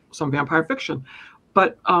I wrote some vampire fiction.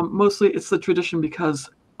 But mostly it's the tradition because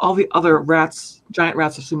all the other rats, giant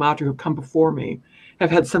rats of Sumatra who've come before me have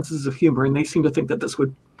had senses of humor, and they seem to think that this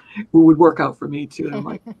would work out for me too. And I'm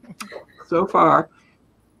like, so far.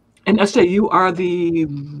 And SJ, you are the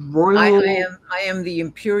royal... I am the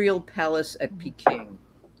Imperial Palace at Peking.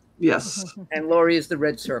 Yes. And Laurie is the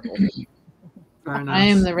Red Circle. Very nice. I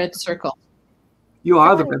am the Red Circle. You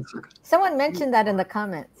are the Red Circle. Someone mentioned that in the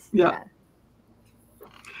comments. Yeah.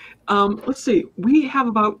 Let's see. We have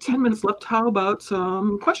about 10 minutes left. How about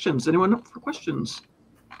some questions? Anyone up for questions?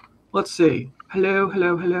 Let's see. Hello.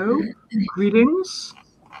 Greetings.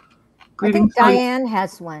 I think Diane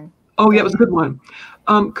has one. Oh, yeah, it was a good one.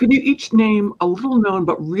 Could you each name a little known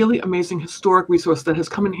but really amazing historic resource that has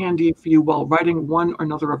come in handy for you while writing one or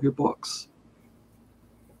another of your books?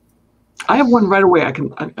 I have one right away I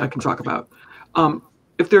can talk about.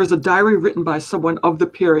 If there's a diary written by someone of the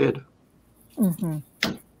period,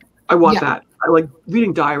 I want that. I like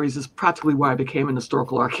reading diaries is practically why I became an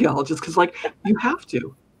historical archaeologist, because like you have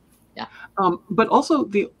to. Yeah. But also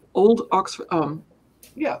the old Oxford,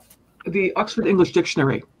 the Oxford English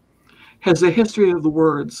Dictionary has a history of the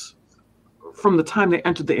words from the time they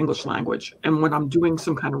entered the English language. And when I'm doing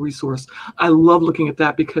some kind of resource, I love looking at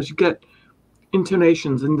that because you get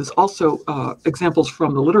intonations, and there's also examples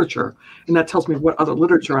from the literature, and that tells me what other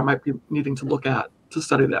literature I might be needing to look at to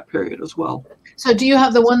study that period as well. So do you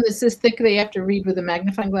have the one that's this thick that you have to read with a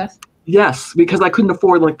magnifying glass? Yes, because I couldn't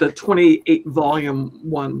afford like the 28 volume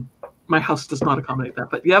one. My house does not accommodate that,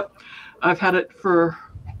 but yep, I've had it for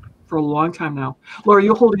a long time now. Laurie,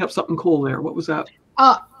 you're holding up something cool there. What was that?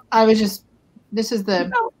 I was just, this is the,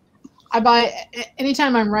 I buy,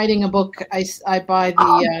 anytime I'm writing a book, I buy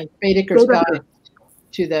the Baedeker's guide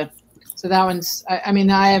to the, so that one's, I mean,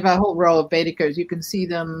 I have a whole row of Baedekers. You can see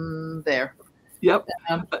them there. Yep.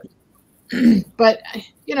 But,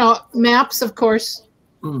 you know, maps, of course.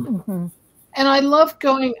 Mm-hmm. And I love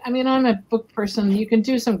going, I mean, I'm a book person. You can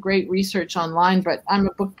do some great research online, but I'm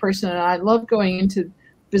a book person, and I love going into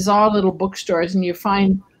bizarre little bookstores, and you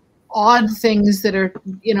find odd things that are,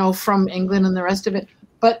 you know, from England and the rest of it.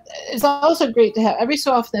 But it's also great to have, every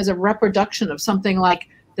so often there's a reproduction of something like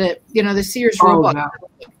the, you know, the Sears robot. Yeah.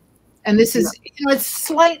 And this is, you know, it's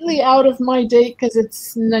slightly out of my date because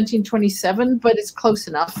it's 1927, but it's close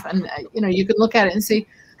enough. And, you know, you can look at it and say,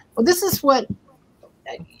 well, this is what,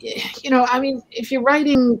 you know, I mean, if you're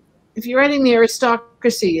writing the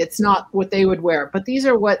aristocracy, it's not what they would wear, but these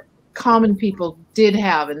are what common people did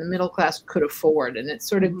have and the middle class could afford. And it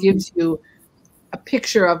sort of gives you a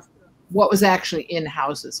picture of what was actually in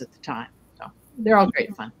houses at the time. So they're all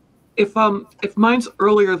great fun. If mine's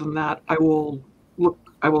earlier than that, I will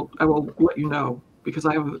let you know, because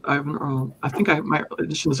I think my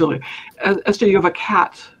edition is earlier. Esther, you have a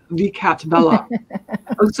cat, the cat Bella.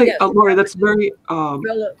 I would say, Yes. Laurie, that's very.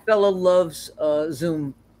 Bella loves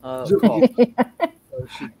Zoom call.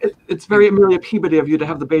 It's very Amelia Peabody of you to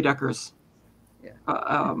have the Baedekers. Yeah.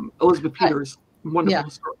 Elizabeth Peters, wonderful Yeah.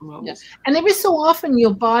 historical novels. Yeah. And every so often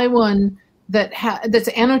you'll buy one that's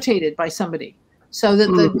annotated by somebody. So that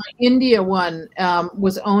the India one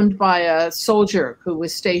was owned by a soldier who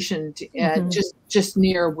was stationed just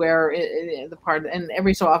near where the part, and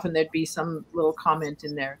every so often there'd be some little comment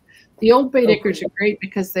in there. The old Baedekers are great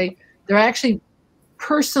because they're actually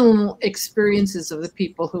personal experiences of the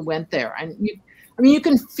people who went there, and you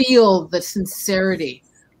can feel the sincerity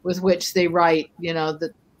with which they write. You know,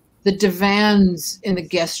 the divans in the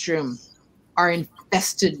guest room are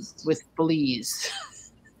infested with fleas.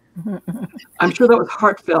 I'm sure that was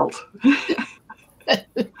heartfelt.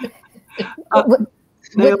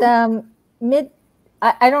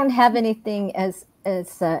 I don't have anything as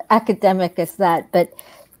academic as that, but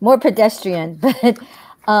more pedestrian. But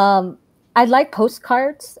I like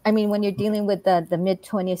postcards. I mean, when you're dealing with the mid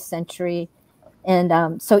 20th century,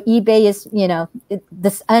 and so eBay is, you know,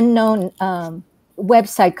 this unknown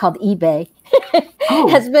website called eBay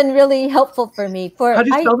has been really helpful for me. How do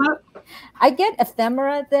you spell that? I get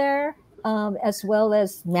ephemera there, as well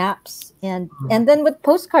as maps, and then with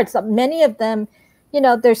postcards, many of them, you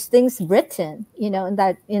know, there's things written, you know,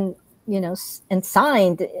 and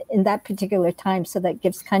signed in that particular time, so that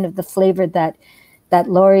gives kind of the flavor that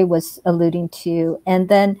Laurie was alluding to. And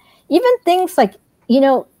then even things like, you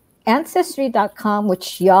know, Ancestry.com,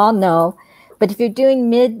 which y'all know, but if you're doing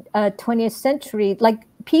mid 20th century, like,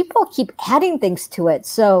 people keep adding things to it.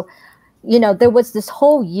 So, you know, there was this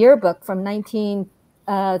whole yearbook from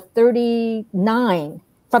 1939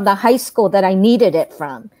 from the high school that I needed it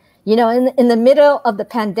from. You know, in the middle of the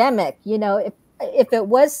pandemic, you know, if it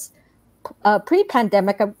was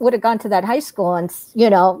pre-pandemic, I would have gone to that high school and,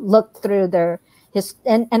 you know, looked through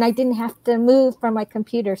and I didn't have to move from my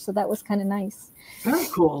computer, so that was kind of nice. Very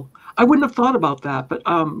cool. I wouldn't have thought about that, but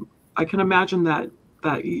I can imagine that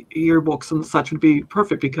yearbooks and such would be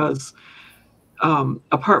perfect, because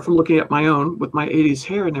apart from looking at my own with my 80s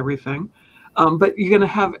hair and everything, but you're going to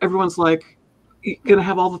have you're going to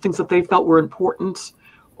have all the things that they felt were important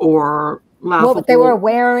or laughable. What they were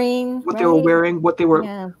wearing. What they were wearing, what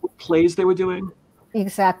plays they were doing.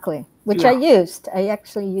 Exactly, which I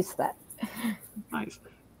actually used that. Nice.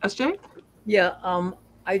 SJ? Yeah,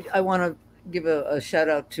 I want to give a shout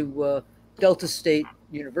out to Delta State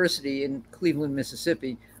University in Cleveland,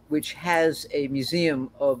 Mississippi, which has a museum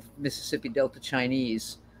of Mississippi Delta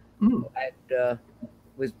Chinese, and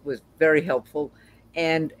was very helpful,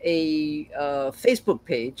 and a Facebook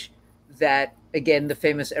page that, again, the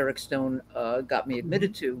famous Eric Stone got me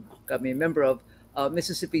a member of.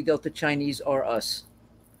 Mississippi Delta Chinese Are Us,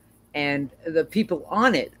 and the people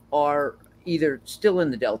on it are either still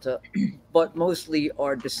in the Delta, but mostly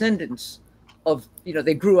are descendants of, you know,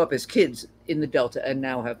 they grew up as kids in the Delta and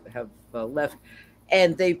now have left.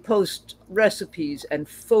 And they post recipes and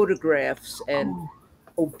photographs and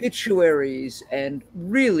obituaries and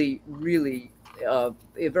really, really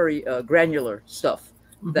very granular stuff.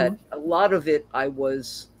 That a lot of it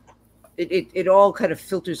it all kind of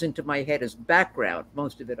filters into my head as background.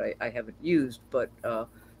 Most of it I haven't used, but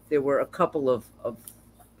there were a couple of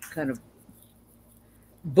kind of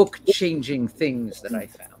book-changing things that I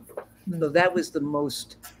found. So that was the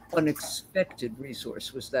most unexpected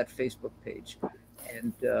resource, was that Facebook page,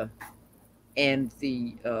 and the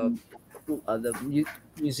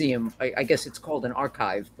museum. I guess it's called an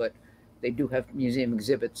archive, but they do have museum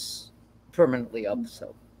exhibits permanently up.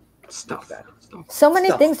 So stuff. So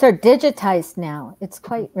many things are digitized now. It's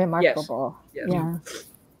quite remarkable. Yes. Yeah.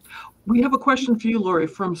 We have a question for you, Laurie,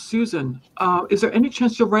 from Susan. Is there any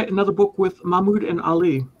chance you'll write another book with Mahmoud and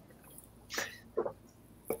Ali?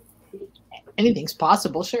 Anything's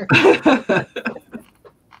possible, sure.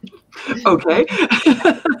 Okay.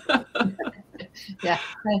 Yeah,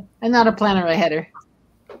 I'm not a planner or a header.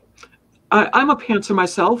 I'm a pantser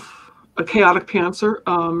myself, a chaotic pantser.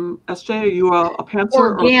 SJ, are you a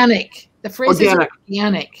pantser? Organic. The phrase organic. is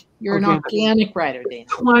organic. You're an organic writer, Dana.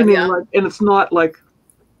 Twining, and it's not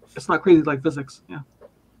crazy like physics. Yeah.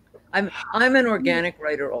 I'm an organic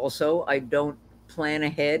writer also. I don't plan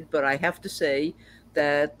ahead, but I have to say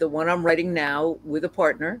that the one I'm writing now with a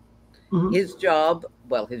partner, his job,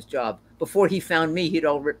 before he found me, he'd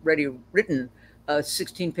already written a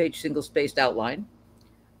 16-page single-spaced outline,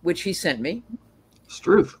 which he sent me. It's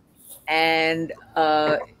truth. And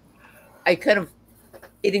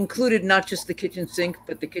it included not just the kitchen sink,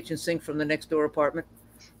 but the kitchen sink from the next door apartment.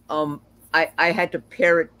 I had to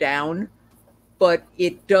pare it down, but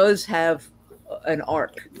it does have an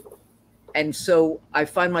arc. And so I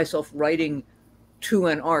find myself writing to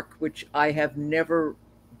an arc, which I have never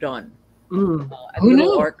done. A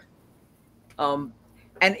little arc. And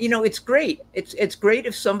it's great. It's great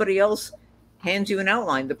if somebody else hands you an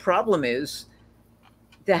outline. The problem is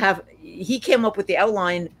he came up with the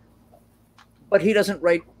outline, but he doesn't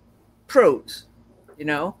write prose.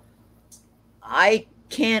 I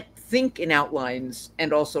can't think in outlines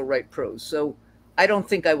and also write prose. So I don't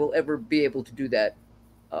think I will ever be able to do that.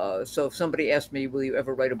 So if somebody asked me, will you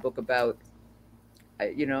ever write a book about,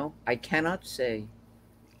 I cannot say.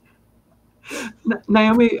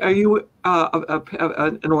 Naomi, are you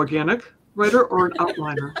an organic writer or an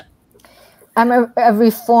outliner? I'm a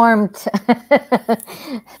reformed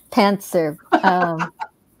pantser.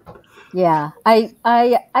 Yeah,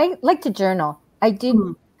 I like to journal. I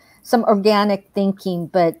do some organic thinking,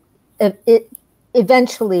 but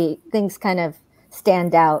eventually things kind of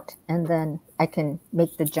stand out, and then I can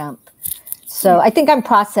make the jump. So I think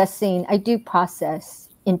I do process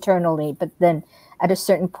internally, but then at a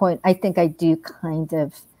certain point, I think I do kind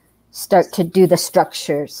of start to do the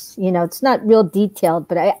structures. It's not real detailed,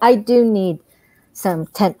 but I do need some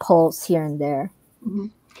tent poles here and there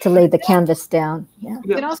to lay the canvas down. Yeah.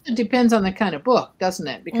 It also depends on the kind of book, doesn't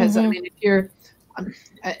it? Because I mean, if you're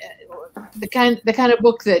the kind of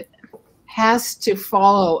book that has to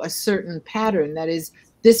follow a certain pattern, that is,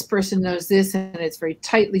 this person knows this and it's very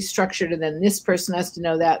tightly structured, and then this person has to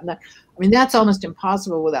know that. And that, I mean, that's almost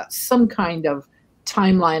impossible without some kind of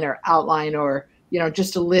timeline or outline, or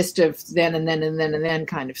just a list of then and then and then and then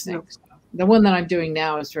kind of things. The one that I'm doing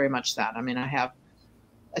now is very much that. I mean, I have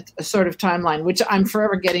a sort of timeline, which I'm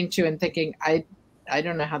forever getting to and thinking, I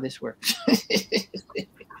don't know how this works.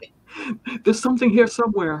 There's something here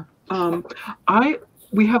somewhere.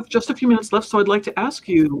 We have just a few minutes left, so I'd like to ask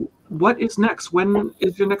you, what is next? When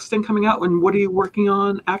is your next thing coming out, and what are you working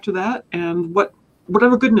on after that? And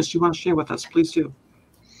whatever goodness you want to share with us, please do.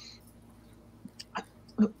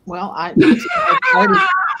 Well, I already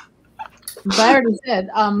said,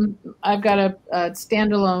 I've got a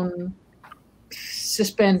standalone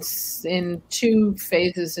suspense in 2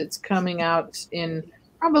 phases. It's coming out in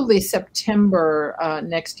probably September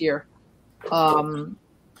next year.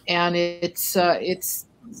 And it's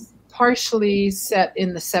partially set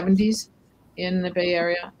in the 70s in the Bay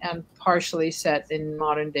Area and partially set in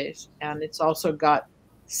modern days. And it's also got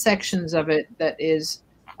sections of it that is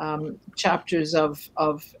chapters of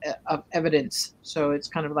evidence. So it's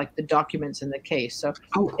kind of like the documents in the case. So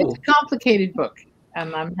It's a complicated book,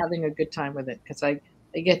 and I'm having a good time with it because I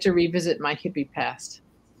get to revisit my hippie past.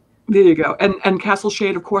 There you go. And Castle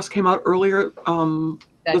Shade, of course, came out earlier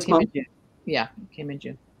this month. In June. Yeah, it came in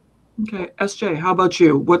June. Okay, SJ, how about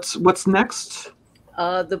you? What's next?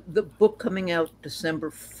 The book coming out December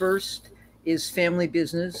 1st is Family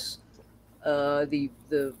Business. That's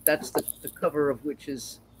the cover of which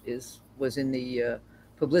was in the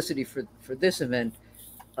publicity for this event.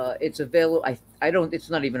 It's available. It's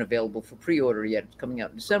not even available for pre-order yet. It's coming out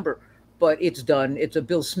in December, but it's done. It's a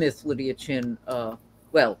Bill Smith, Lydia Chin.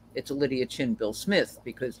 Well, it's a Lydia Chin, Bill Smith,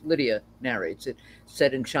 because Lydia narrates it.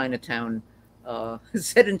 Set in Chinatown.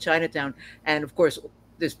 Set in Chinatown, and of course,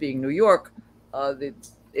 this being New York,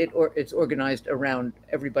 it's organized around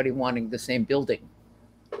everybody wanting the same building,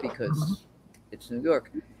 because it's New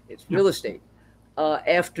York. It's real estate.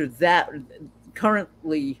 After that,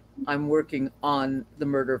 currently, I'm working on The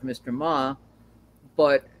Murder of Mr. Ma,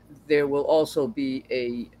 but there will also be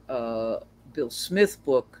a Bill Smith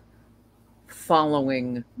book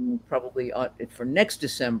following, probably for next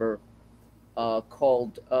December,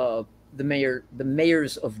 called The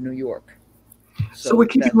Mayors of New York. So we're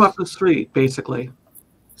keeping you off the street, basically.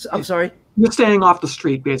 I'm sorry? You're staying off the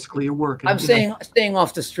street, basically. You're working. I'm staying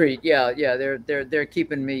off the street. Yeah. They're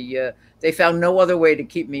keeping me. They found no other way to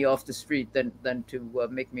keep me off the street than to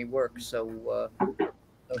make me work. So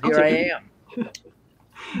here I am.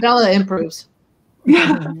 Bella improves.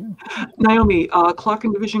 Yeah. Naomi, Clark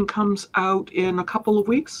and Division comes out in a couple of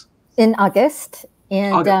weeks. In August,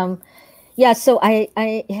 and yeah, so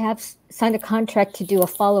I have signed a contract to do a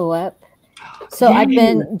follow-up. So I've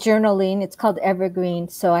been journaling. It's called Evergreen.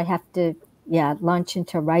 So I have to, launch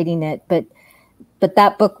into writing it. But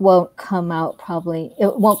that book won't come out probably.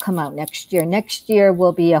 It won't come out next year. Next year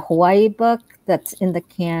will be a Hawaii book that's in the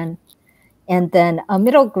can, and then a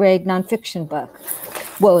middle grade nonfiction book.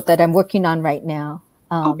 That I'm working on right now.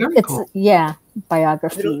 Very cool. Yeah,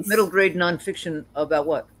 biographies. Middle grade nonfiction about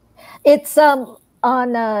what? It's on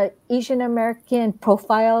Asian American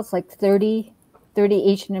profiles, like 30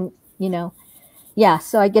 Asian, Yeah,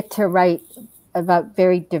 so I get to write about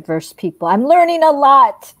very diverse people. I'm learning a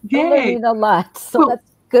lot. Yay. So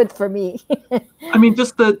that's good for me. I mean,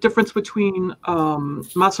 just the difference between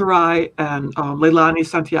Mas Arai and Leilani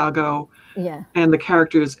Santiago, and the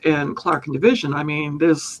characters in Clark and Division. I mean,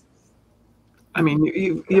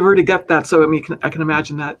 you've already got that. So I mean, I can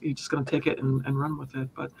imagine that you're just going to take it and run with it.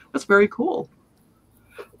 But that's very cool.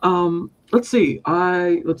 Let's see.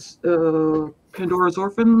 Pandora's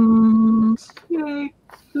Orphans. Yay!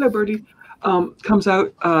 Hello, Birdie. Comes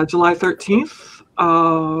out July 13th.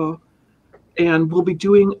 And we'll be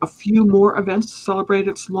doing a few more events to celebrate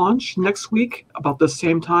its launch next week, about the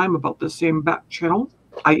same time, about the same back channel,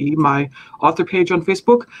 i.e. my author page on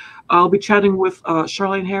Facebook. I'll be chatting with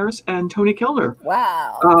Charlene Harris and Tony Kellner.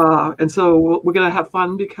 Wow. And so we're going to have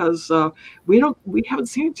fun because we haven't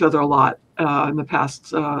seen each other a lot in the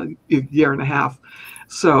past year and a half.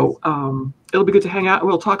 So it'll be good to hang out.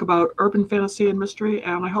 We'll talk about urban fantasy and mystery,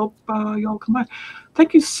 and I hope y'all come by.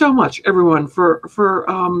 Thank you so much, everyone, for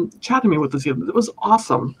chatting me with this evening. It was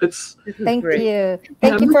awesome. Thank you.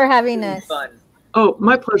 Thank you for having us. Fun. Oh,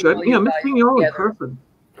 my pleasure. Meeting you all in person.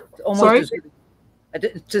 Sorry?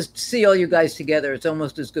 Just see all you guys together. It's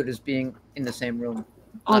almost as good as being in the same room.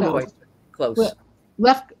 Not quite close. Well,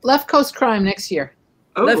 Left Coast Crime next year.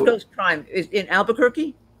 Oh. Left Coast Crime is in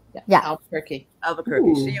Albuquerque? Yeah. Albuquerque.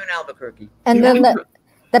 Albuquerque. See you in Albuquerque. And then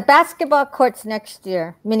the basketball courts next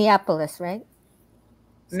year, Minneapolis, right?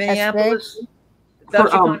 Minneapolis?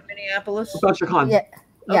 Voucher Minneapolis? VoucherCon. Yeah.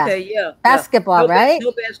 Okay, yeah. Basketball, right?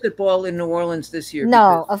 No basketball in New Orleans this year.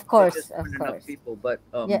 No, of course. Enough people, but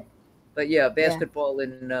basketball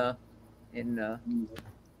in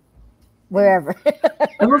wherever.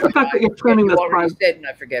 I love the fact that you're planning this private. Said, and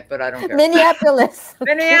I forget, but I don't care. Minneapolis.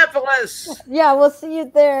 Minneapolis. Yeah, we'll see you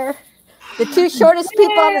there. The two shortest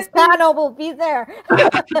people on this panel will be there.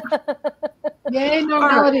 Yay,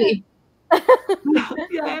 normality.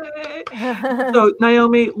 Yay. So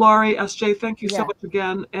Naomi, Laurie, SJ, thank you so much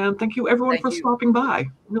again, and thank you everyone for stopping by.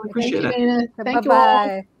 Really appreciate it. Thank you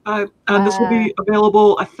all. And this will be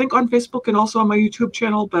available, I think, on Facebook and also on my YouTube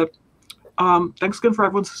channel. But thanks again for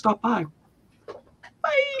everyone who stopped by.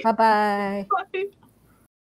 Bye. Bye-bye. Bye.